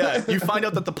 yeah, you find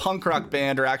out that the punk rock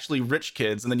band are actually rich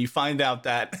kids, and then you find out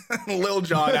that Lil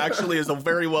Jon actually is a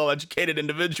very well educated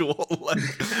individual. Like,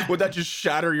 would that just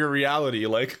shatter your reality?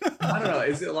 Like, I don't know.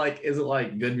 Is it like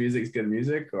good music is good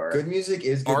music, or good music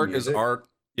is good art music, is art?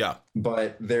 Yeah,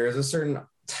 but there is a certain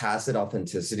tacit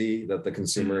authenticity that the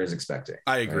consumer is expecting.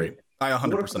 I agree. Right? I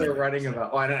 100%. What if they're writing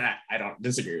about? Well, I don't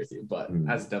disagree with you, but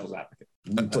as a devil's advocate,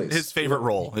 please. His favorite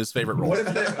role. What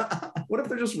if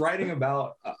they're just writing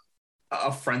about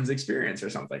a friend's experience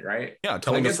or something, right? Yeah,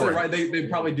 telling the story. They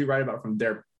probably do write about it from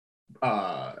their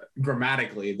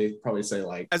grammatically. They probably say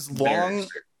like as long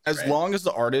as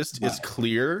the artist is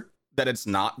clear that it's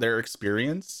not their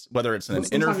experience, whether it's in an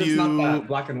interview, it's not that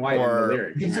black and white or in the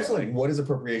lyrics. It's just like, what is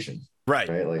appropriation? Right.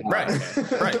 Like, Right.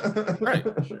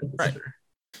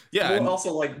 Yeah. Well, and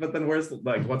also like, but then where's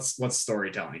what's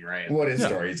storytelling, right? What is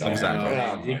storytelling?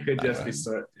 Exactly. It could just be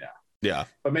story. Yeah.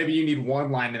 But maybe you need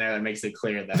one line in there that makes it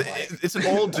clear that like, it's an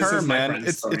old term, man.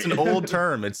 It's an old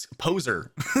term. It's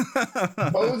poser.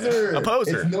 A poser. It's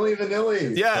Milli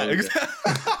Vanilli. Yeah, exactly.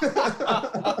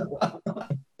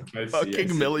 Fucking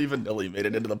Milli Vanilli made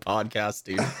it into the podcast,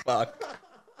 dude. Fuck.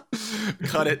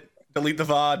 Cut it. Delete the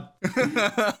VOD.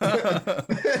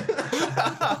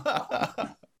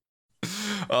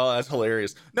 Oh, that's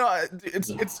hilarious. No,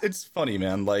 it's funny,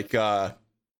 man. Like,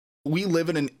 we live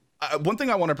in an one thing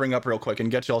I want to bring up real quick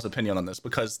and get y'all's opinion on this,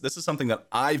 because this is something that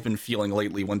I've been feeling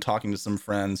lately when talking to some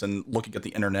friends and looking at the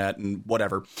internet and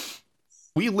whatever.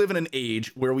 We live in an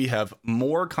age where we have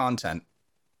more content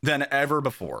than ever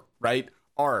before, right?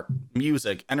 Art,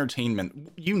 music,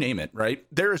 entertainment, you name it, right?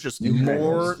 There is just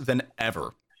more than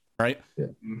ever, right? Yeah.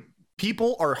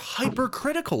 People are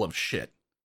hypercritical of shit.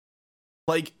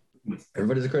 Like,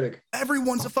 everybody's a critic.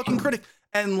 Everyone's a fucking critic.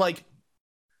 And like,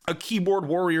 a keyboard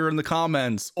warrior in the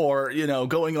comments, or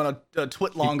going on a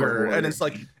twit longer, and it's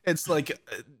like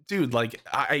dude, like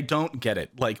I don't get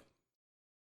it. Like,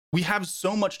 we have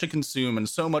so much to consume and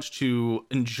so much to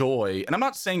enjoy, and I'm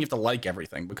not saying you have to like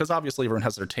everything, because obviously everyone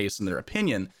has their taste and their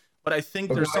opinion, but I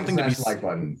think there's something to be like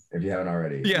button if you haven't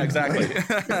already. Yeah, exactly.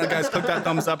 Guys, click that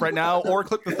thumbs up right now, or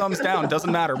click the thumbs down.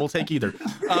 Doesn't matter. We'll take either. Be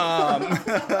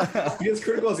as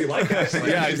critical as you like, actually.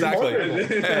 Yeah, exactly.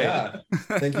 Hey. Yeah.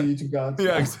 Thank you, YouTube gods.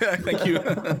 Yeah, exactly. Thank you,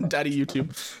 Daddy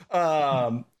YouTube.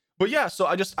 But yeah, so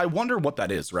I wonder what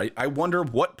that is, right? I wonder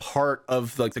what part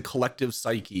of like the collective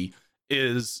psyche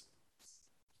is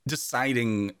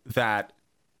deciding that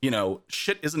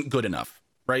shit isn't good enough,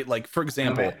 right? Like, for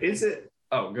example, is it?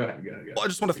 Oh, go ahead. Well, I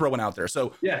just want to throw one out there.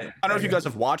 So yeah, I don't know if you guys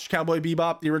have watched Cowboy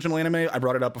Bebop, the original anime. I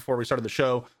brought it up before we started the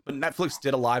show, but Netflix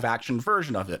did a live action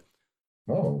version of it.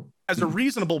 Oh. As a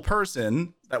reasonable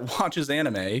person that watches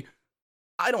anime,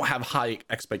 I don't have high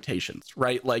expectations,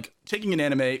 right? Like, taking an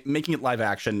anime, making it live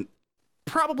action,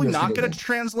 probably not going to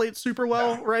translate super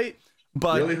well, right?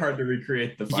 But really hard to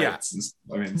recreate the fights.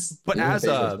 Yeah. I mean, but as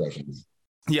a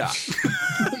yeah.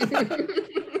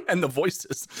 And the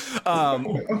voices.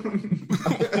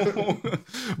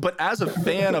 But as a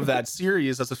fan of that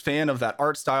series, as a fan of that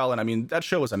art style, and I mean, that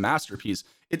show is a masterpiece,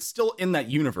 it's still in that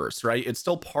universe, right? It's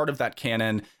still part of that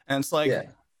canon. And it's like,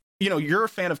 you're a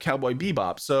fan of Cowboy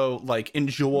Bebop, so like,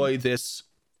 enjoy this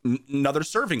another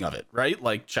serving of it, right?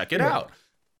 Like, check it out.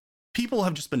 People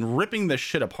have just been ripping this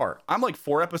shit apart. I'm like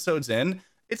 4 episodes in.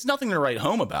 It's nothing to write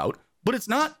home about, but it's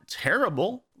not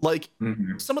terrible. Like,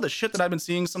 some of the shit that I've been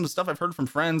seeing, some of the stuff I've heard from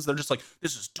friends, they're just like,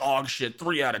 this is dog shit,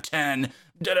 3 out of 10.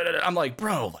 I'm like,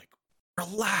 bro, like,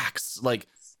 relax. Like,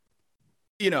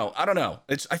 I don't know.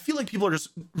 I feel like people are just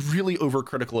really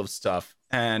overcritical of stuff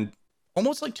and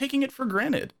almost like taking it for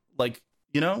granted. Like,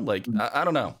 I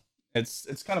don't know.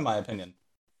 It's kind of my opinion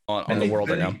on the world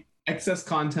right now. Excess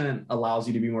content allows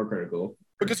you to be more critical.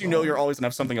 Because you're always gonna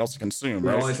have something else to consume.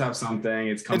 You always have something.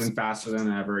 It's coming faster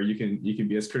than ever. You can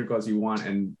be as critical as you want,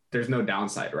 and there's no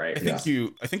downside, right? I think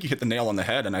you hit the nail on the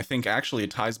head, and I think actually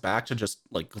it ties back to just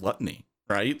like gluttony,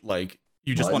 right? Like,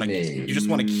 you just want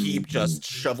to keep just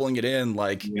shoveling it in,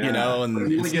 like, and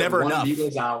it's never enough.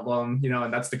 Beatles album,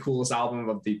 and that's the coolest album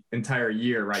of the entire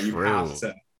year, right? You have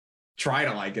to try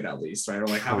to like it at least, right? Or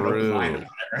like have an open mind about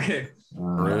it, right?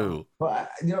 True.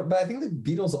 But I think the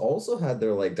Beatles also had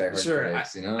their like diehard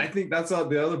critics, I think that's the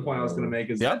other point I was going to make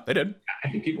is that they did. I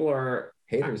think people are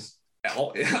haters.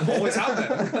 Always have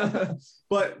them.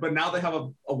 but now they have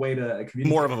a way to communicate.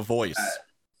 More of a voice.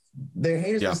 They're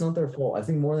haters, but it's not their fault. I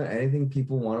think more than anything,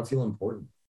 people want to feel important.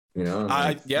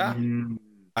 I think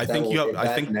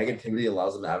negativity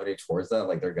allows them to avenue towards that.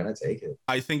 Like, they're gonna take it.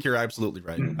 I think you're absolutely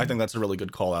right. I think that's a really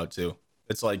good call out too.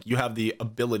 It's like, you have the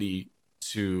ability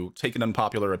to take an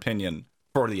unpopular opinion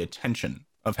for the attention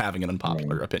of having an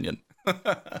unpopular opinion.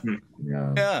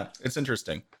 Yeah, it's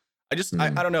interesting. I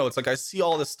don't know. It's like, I see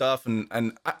all this stuff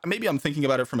and maybe I'm thinking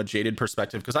about it from a jaded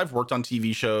perspective, because I've worked on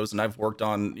TV shows and I've worked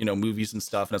on, movies and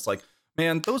stuff. And it's like,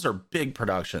 man, those are big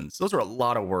productions. Those are a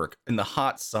lot of work in the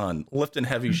hot sun, lifting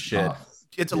heavy shit.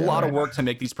 It's a lot of work to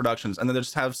make these productions. And then they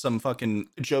just have some fucking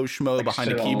Joe Schmo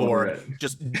behind a keyboard,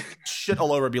 just shit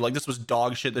all over it. Be like, this was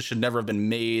dog shit. This should never have been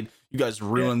made. You guys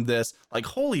ruined this. Like,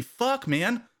 holy fuck,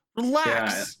 man.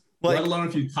 Relax. Yeah. Like, let alone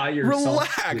if you tie yourself,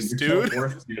 relax, dude.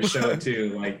 Worth to your show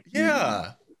too. Like,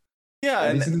 yeah.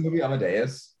 Have you seen the movie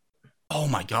Amadeus? Oh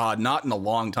my god, not in a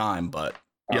long time, but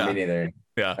me neither.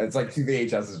 Yeah, it's like 2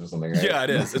 VHSs or something, right? Yeah, it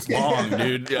is. It's long,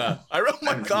 dude. Yeah, oh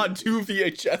my god, 2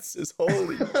 VHSs.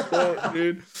 Holy shit,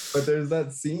 dude. But there's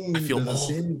that scene. A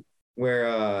scene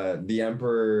where the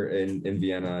emperor in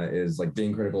Vienna is like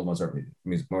being critical of Mozart's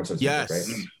music, right?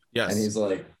 Yes. And he's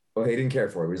like, oh, he didn't care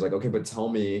for it. He's like, okay, but tell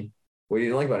me what you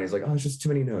didn't like about it. He's like, oh, it's just too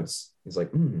many notes. He's like,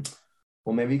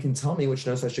 well, maybe you can tell me which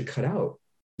notes I should cut out.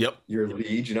 Yep. Your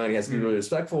liege, and he has to be really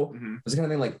respectful. It's the kind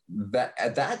of thing like that.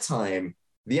 At that time,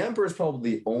 the emperor is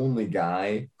probably the only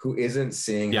guy who isn't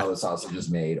seeing how the sausage is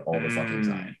made all the fucking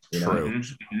time. True.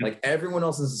 Like, everyone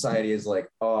else in society is like,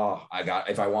 oh,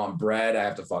 if I want bread, I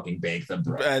have to fucking bake the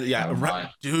bread.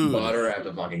 Dude. Butter, I have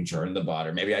to fucking churn the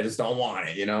butter. Maybe I just don't want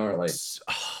it, or like,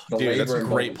 dude, that's a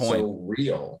great point. So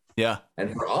real. Yeah.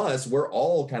 And for us, we're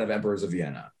all kind of emperors of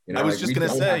Vienna. I was just going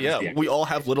to say, we all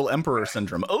have little emperor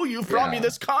syndrome. Oh, you've brought me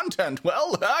this content.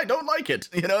 Well, I don't like it.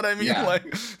 You know what I mean? Yeah.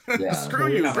 Like,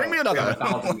 screw you. Bring me another.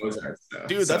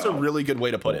 Dude, that's a really good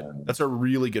way to put it. That's a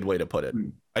really good way to put it.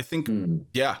 I think,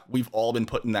 we've all been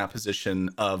put in that position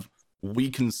of we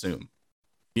consume,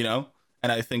 and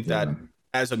I think that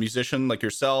as a musician like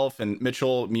yourself and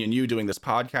Mitchell, me and you doing this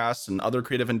podcast and other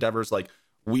creative endeavors, like,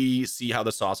 we see how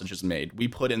the sausage is made. We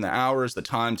put in the hours, the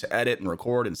time to edit and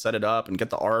record and set it up and get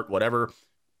the art, whatever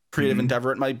creative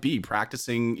endeavor it might be,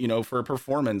 practicing, you know, for a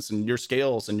performance and your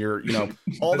scales and your, you know,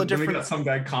 all the different. We got some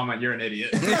guy comment, "You're an idiot."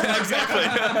 Exactly.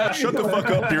 Shut the fuck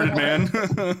up, bearded man.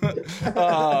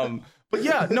 But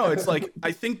yeah, no, it's like,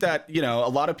 I think that, you know, a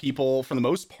lot of people, for the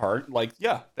most part, like,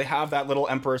 yeah, they have that little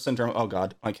emperor syndrome. Oh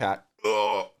God, my cat.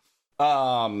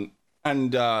 I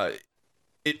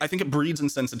think it breeds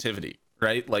insensitivity,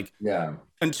 right? Like, yeah,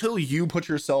 until you put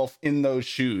yourself in those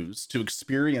shoes to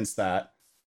experience that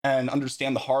and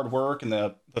understand the hard work and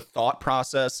the thought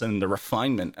process and the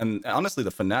refinement and honestly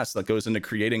the finesse that goes into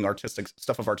creating artistic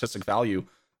stuff of artistic value,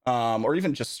 or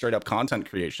even just straight up content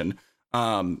creation,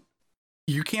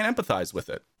 you can't empathize with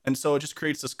it. And so it just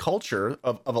creates this culture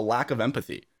of a lack of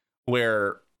empathy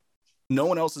where no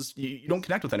one else's, you don't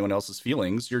connect with anyone else's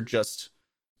feelings. You're just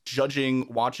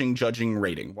judging, watching, judging,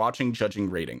 rating, watching, judging,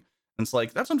 rating. And it's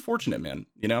like, that's unfortunate, man.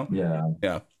 You know?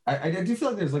 Yeah. I do feel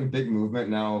like there's like a big movement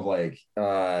now of like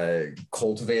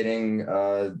cultivating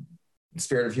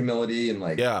spirit of humility and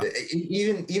like,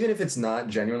 even if it's not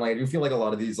genuine, like I do feel like a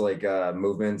lot of these like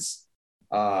movements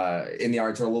in the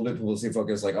arts are a little bit publicity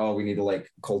focused, like, oh, we need to like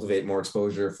cultivate more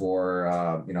exposure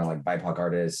for you know, like BIPOC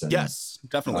artists. And, yes,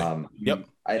 definitely. Yep.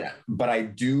 But I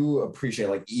do appreciate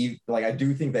like I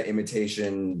do think that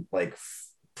imitation like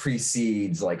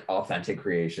precedes like authentic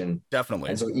creation. Definitely.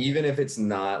 And so even if it's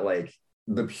not like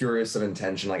the purest of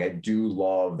intention, like I do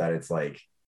love that it's like,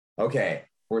 okay,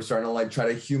 we're starting to like try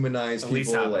to humanize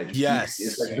people, like yes,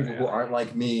 especially people who aren't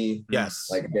like me. Yes,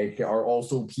 like they are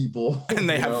also people, and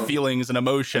they have feelings and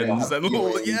emotions, and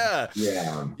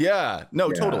yeah.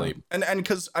 No, totally. And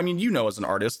because I mean, you know, as an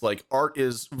artist, like art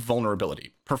is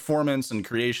vulnerability, performance and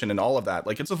creation and all of that.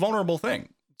 Like it's a vulnerable thing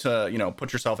to, you know,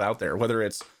 put yourself out there, whether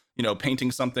it's, you know,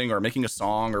 painting something or making a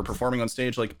song or performing on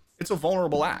stage. Like it's a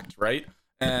vulnerable act, right?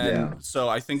 And so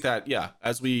I think that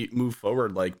as we move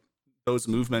forward, like those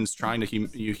movements trying to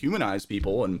humanize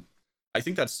people, and I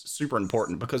think that's super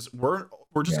important because we're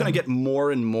just going to get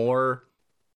more and more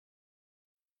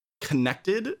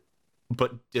connected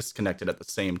but disconnected at the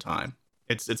same time.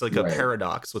 It's like a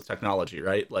paradox with technology,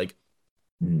 right? Like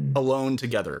alone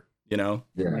together, you know?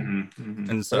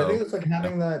 And so but I think it's like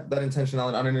having that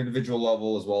intentionality on an individual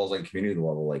level as well as like community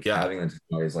level, like having that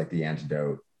is like the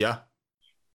antidote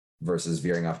versus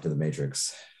veering off to the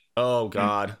matrix. Oh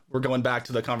God, we're going back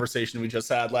to the conversation we just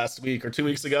had last week or 2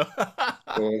 weeks ago.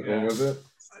 What was it?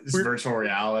 Virtual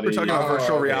reality. We're talking about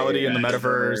virtual reality and the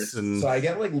metaverse. And so I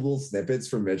get like little snippets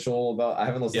from Mitchell about, I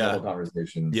haven't listened to the whole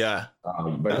conversation.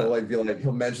 But he'll like be like,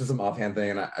 he'll mention some offhand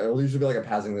thing, and I'll usually be like a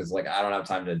passing this, like, I don't have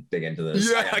time to dig into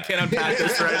this. I can't unpack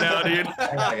this right now, dude.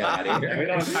 I gotta get out of here. We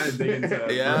don't have time to dig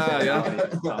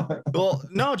into Well,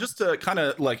 no, just to kind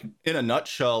of like in a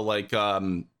nutshell, like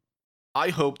I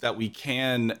hope that we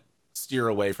can steer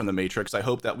away from the matrix. I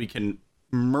hope that we can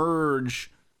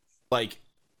merge like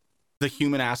the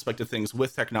human aspect of things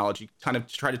with technology, kind of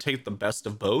try to take the best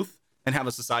of both and have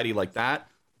a society like that.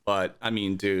 But I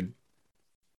mean, dude,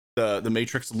 the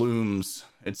matrix looms.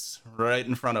 It's right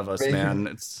in front of us, man.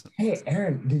 It's Hey,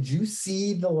 Aaron, did you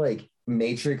see the like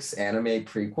Matrix anime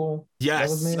prequel?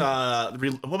 Yes.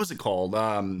 What was it called?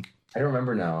 I don't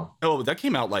remember now. Oh, that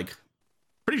came out like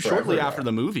pretty shortly after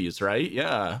the movies, right?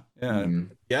 Yeah.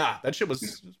 That shit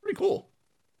was pretty cool.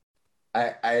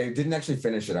 I didn't actually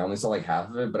finish it. I only saw like half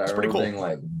of it, but I remember being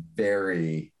like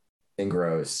very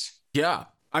engrossed. Yeah.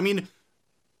 I mean,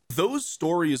 those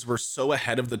stories were so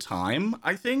ahead of the time,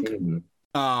 I think.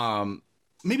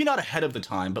 Maybe not ahead of the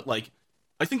time, but like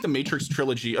I think the Matrix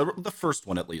trilogy, the first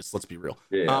one at least, let's be real.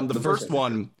 The first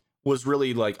one was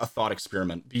really like a thought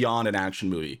experiment beyond an action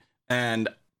movie. And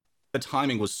the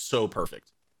timing was so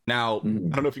perfect. Now, I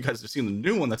don't know if you guys have seen the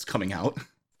new one that's coming out.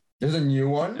 There's a new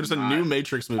one? There's a new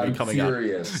Matrix movie coming out.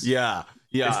 Yeah.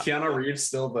 Is Keanu Reeves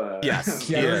still the... Yes,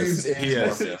 he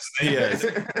is.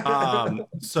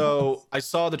 So I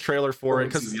saw the trailer for it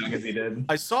because as young as he did.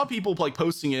 I saw people like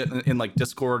posting it in like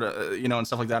Discord, you know, and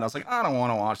stuff like that. And I was like, I don't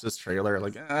want to watch this trailer.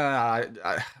 Like, I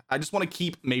just want to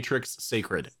keep Matrix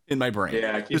sacred in my brain.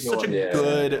 It's such a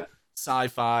good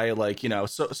sci-fi, like, you know,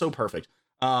 so perfect.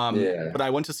 But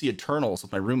I went to see Eternals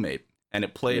with my roommate, and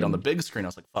it played on the big screen. I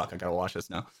was like, fuck, I gotta watch this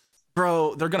now.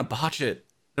 Bro, they're gonna botch it.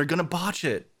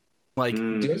 Like,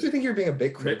 do you actually think you're being a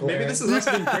bit critical? Maybe this is us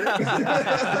being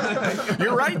critical.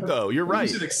 You're right, though. You're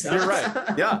right. You're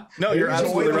right. Yeah. No, you're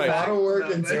absolutely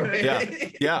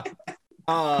right. Yeah.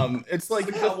 It's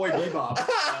like Cowboy Bebop.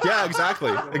 Yeah,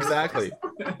 exactly.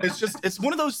 It's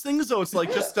one of those things though. It's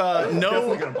like just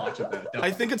no. Gonna botch it,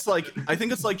 I think it's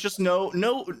like just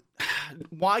no.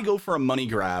 Why go for a money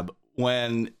grab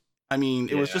when I mean,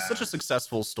 it was just such a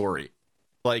successful story.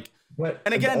 Like, But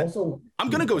and again, also, I'm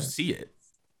gonna go see it.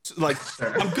 Like,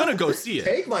 I'm gonna go see it.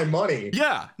 take my money.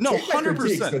 Yeah, no, Take my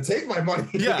critiques, 100%. but take my money.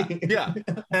 Yeah.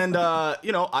 And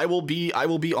you know, I will be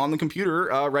on the computer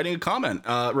writing a comment,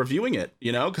 reviewing it,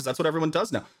 you know, because that's what everyone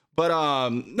does now. But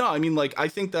no, I mean, like, I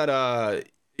think that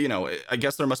you know, I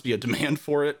guess there must be a demand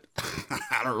for it.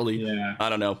 I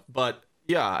don't know. But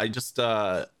yeah, I just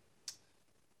I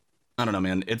don't know,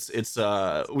 man. It's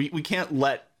we can't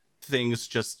let things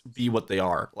just be what they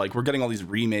are. Like, we're getting all these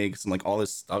remakes and like all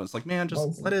this stuff. It's like, man,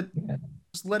 let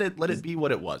it be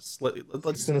what it was. Let's.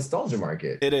 It's the nostalgia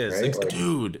market. It is, right? Like,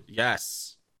 dude.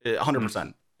 Yes,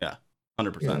 100%. Yeah,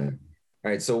 100%. yeah. All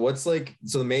right. So what's like?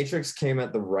 So the Matrix came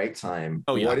at the right time.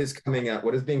 Oh yeah. What is coming out?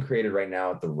 What is being created right now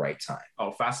at the right time?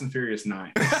 Oh, Fast and Furious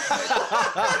 9.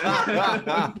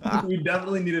 We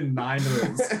definitely needed 9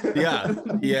 of those. Yeah,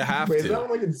 you have Wait, to. is that one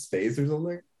like in space or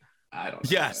something? I don't know.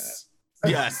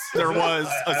 Yes, there was.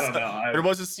 I don't know. There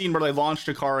was a scene where they launched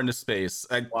a car into space.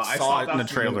 I saw it in the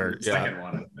trailer. The second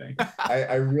one, I think.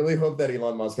 I really hope that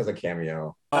Elon Musk has a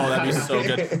cameo. Oh, that'd be so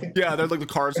good. Yeah, they're like the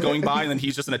cars going by, and then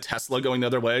he's just in a Tesla going the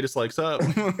other way, just like, sup.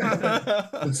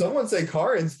 Did someone say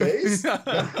car in space?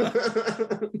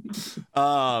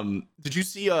 Did you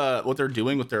see what they're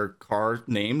doing with their car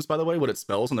names, by the way, what it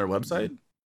spells on their website?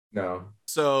 No.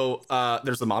 So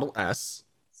there's the Model S,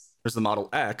 there's the Model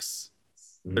X,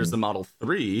 there's the Model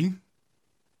 3,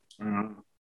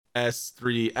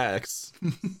 S3X.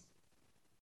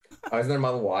 Oh, isn't there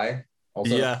Model Y?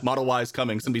 Also? Yeah, Model Y is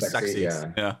coming. It's gonna be sexy.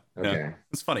 Yeah. Okay.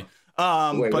 It's funny.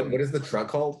 Wait, but what is the truck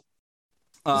called?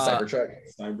 The Cybertruck?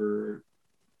 I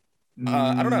don't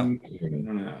know. I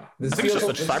don't know. This I think it's feels, just a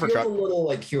this feels Cybertruck. a little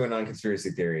like QAnon conspiracy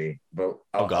theory, but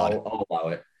I'll allow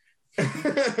it.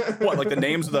 What, like the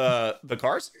names of the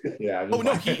cars? Yeah. Oh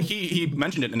no, he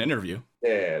mentioned it in an interview.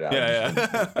 Yeah.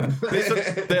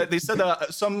 They said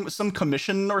some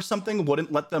commission or something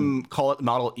wouldn't let them call it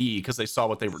Model E because they saw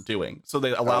what they were doing, so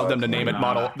they allowed them to name it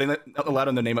Model. They allowed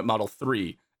him to name it Model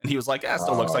 3, and he was like,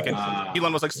 still looks like an.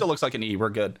 Elon was like, still looks like an E. We're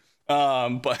good.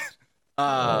 But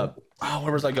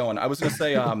where was I going? I was gonna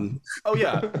say, oh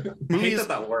yeah, movies. I hate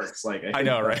that works. Like, I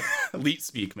know, right? Elite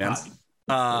speak, man.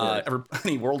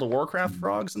 Any World of Warcraft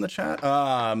frogs in the chat?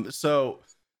 So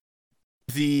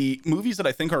the movies that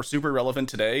I think are super relevant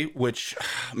today, which,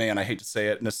 man, I hate to say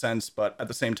it in a sense, but at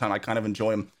the same time, I kind of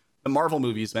enjoy them. The Marvel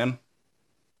movies, man.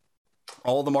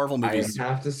 All the Marvel movies. I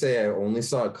have to say, I only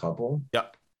saw a couple.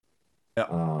 Yep.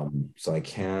 So I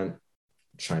can't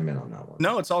chime in on that one.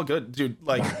 No, it's all good, dude.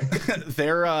 Like,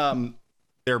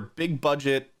 they're big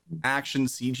budget action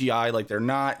CGI. Like, they're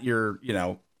not your,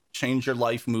 change your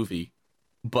life movie,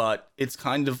 but it's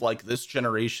kind of like this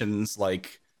generation's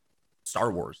like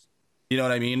Star Wars. You know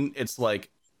what I mean? It's like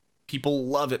people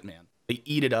love it, man. They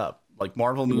eat it up. Like,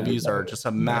 Marvel movies are just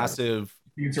a massive.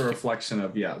 It's a reflection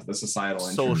of the societal,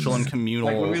 social and communal.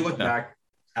 Like when we look back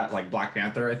at like Black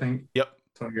Panther, I think. Yep.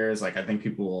 20 years, like I think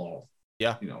people will,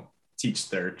 teach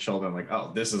their children like,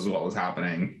 oh, this is what was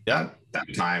happening at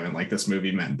that time, and like this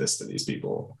movie meant this to these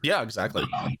people. Yeah, exactly.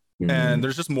 And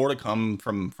there's just more to come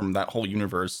from that whole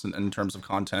universe in terms of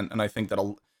content, and I think that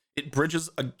it bridges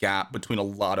a gap between a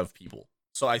lot of people.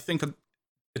 So I think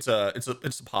it's a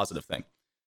positive thing.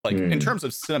 Like in terms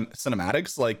of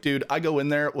cinematics, like, dude, I go in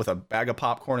there with a bag of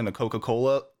popcorn and a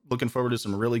Coca-Cola, looking forward to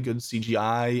some really good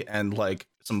CGI and like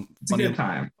some funny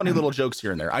little jokes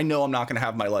here and there. I know I'm not going to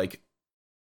have my like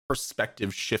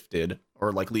perspective shifted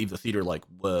or like leave the theater like,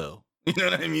 whoa, you know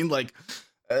what I mean? Like,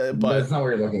 but that's not what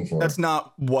you're looking for. That's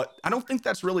not what I don't think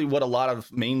that's really what a lot of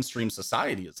mainstream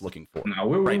society is looking for. No,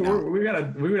 we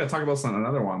gotta talk about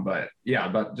another one, but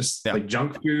just like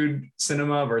junk food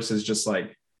cinema versus just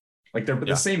like they're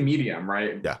the same medium,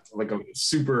 right? Yeah, like a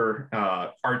super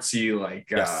artsy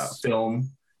film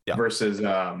versus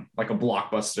like a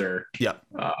blockbuster,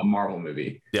 a Marvel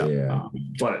movie.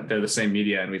 But they're the same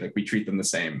media, and we treat them the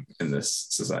same in this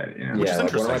society. Which is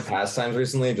interesting. One of my pastimes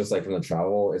recently, just like from the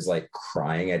travel, is like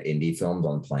crying at indie films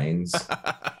on planes.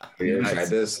 Have you ever tried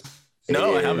this?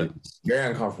 No, I haven't.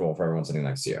 Very uncomfortable for everyone sitting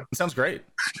next to you. It sounds great.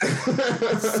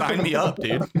 Sign me up,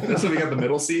 dude. That's when we got the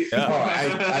middle seat. Yeah. Oh,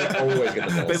 I always get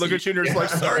the middle They look seat. at you and you're just like,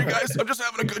 sorry guys, I'm just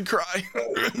having a good cry.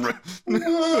 I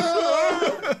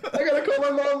gotta call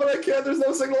my mom, but I can't. There's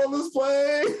no signal on this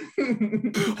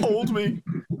plane. Hold me.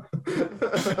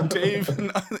 Dave,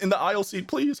 in the aisle seat,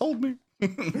 please hold me.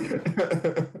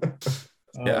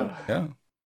 Yeah.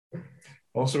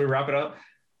 Well, should we wrap it up?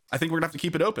 I think we're gonna have to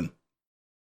keep it open.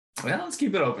 Well, let's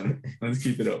keep it open.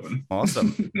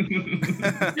 Awesome.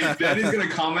 Danny's gonna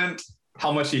comment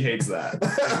how much he hates that.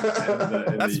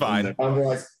 That's fine. I'm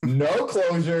like, no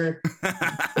closure.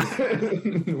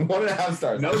 1.5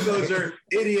 stars. No, those are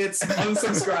idiots.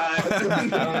 Unsubscribe.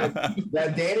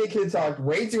 That Danny kid talked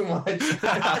way too much.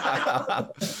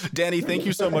 Danny, thank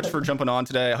you so much for jumping on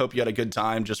today. I hope you had a good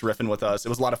time just riffing with us. It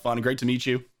was a lot of fun. Great to meet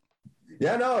you.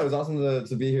 Yeah, no, it was awesome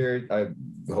to be here. I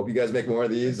hope you guys make more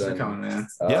of these. Thanks for coming, man.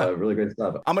 Really great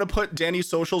stuff. I'm going to put Danny's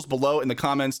socials below in the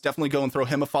comments. Definitely go and throw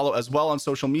him a follow as well on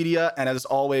social media. And as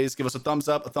always, give us a thumbs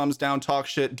up, a thumbs down, talk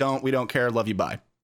shit. We don't care. Love you. Bye.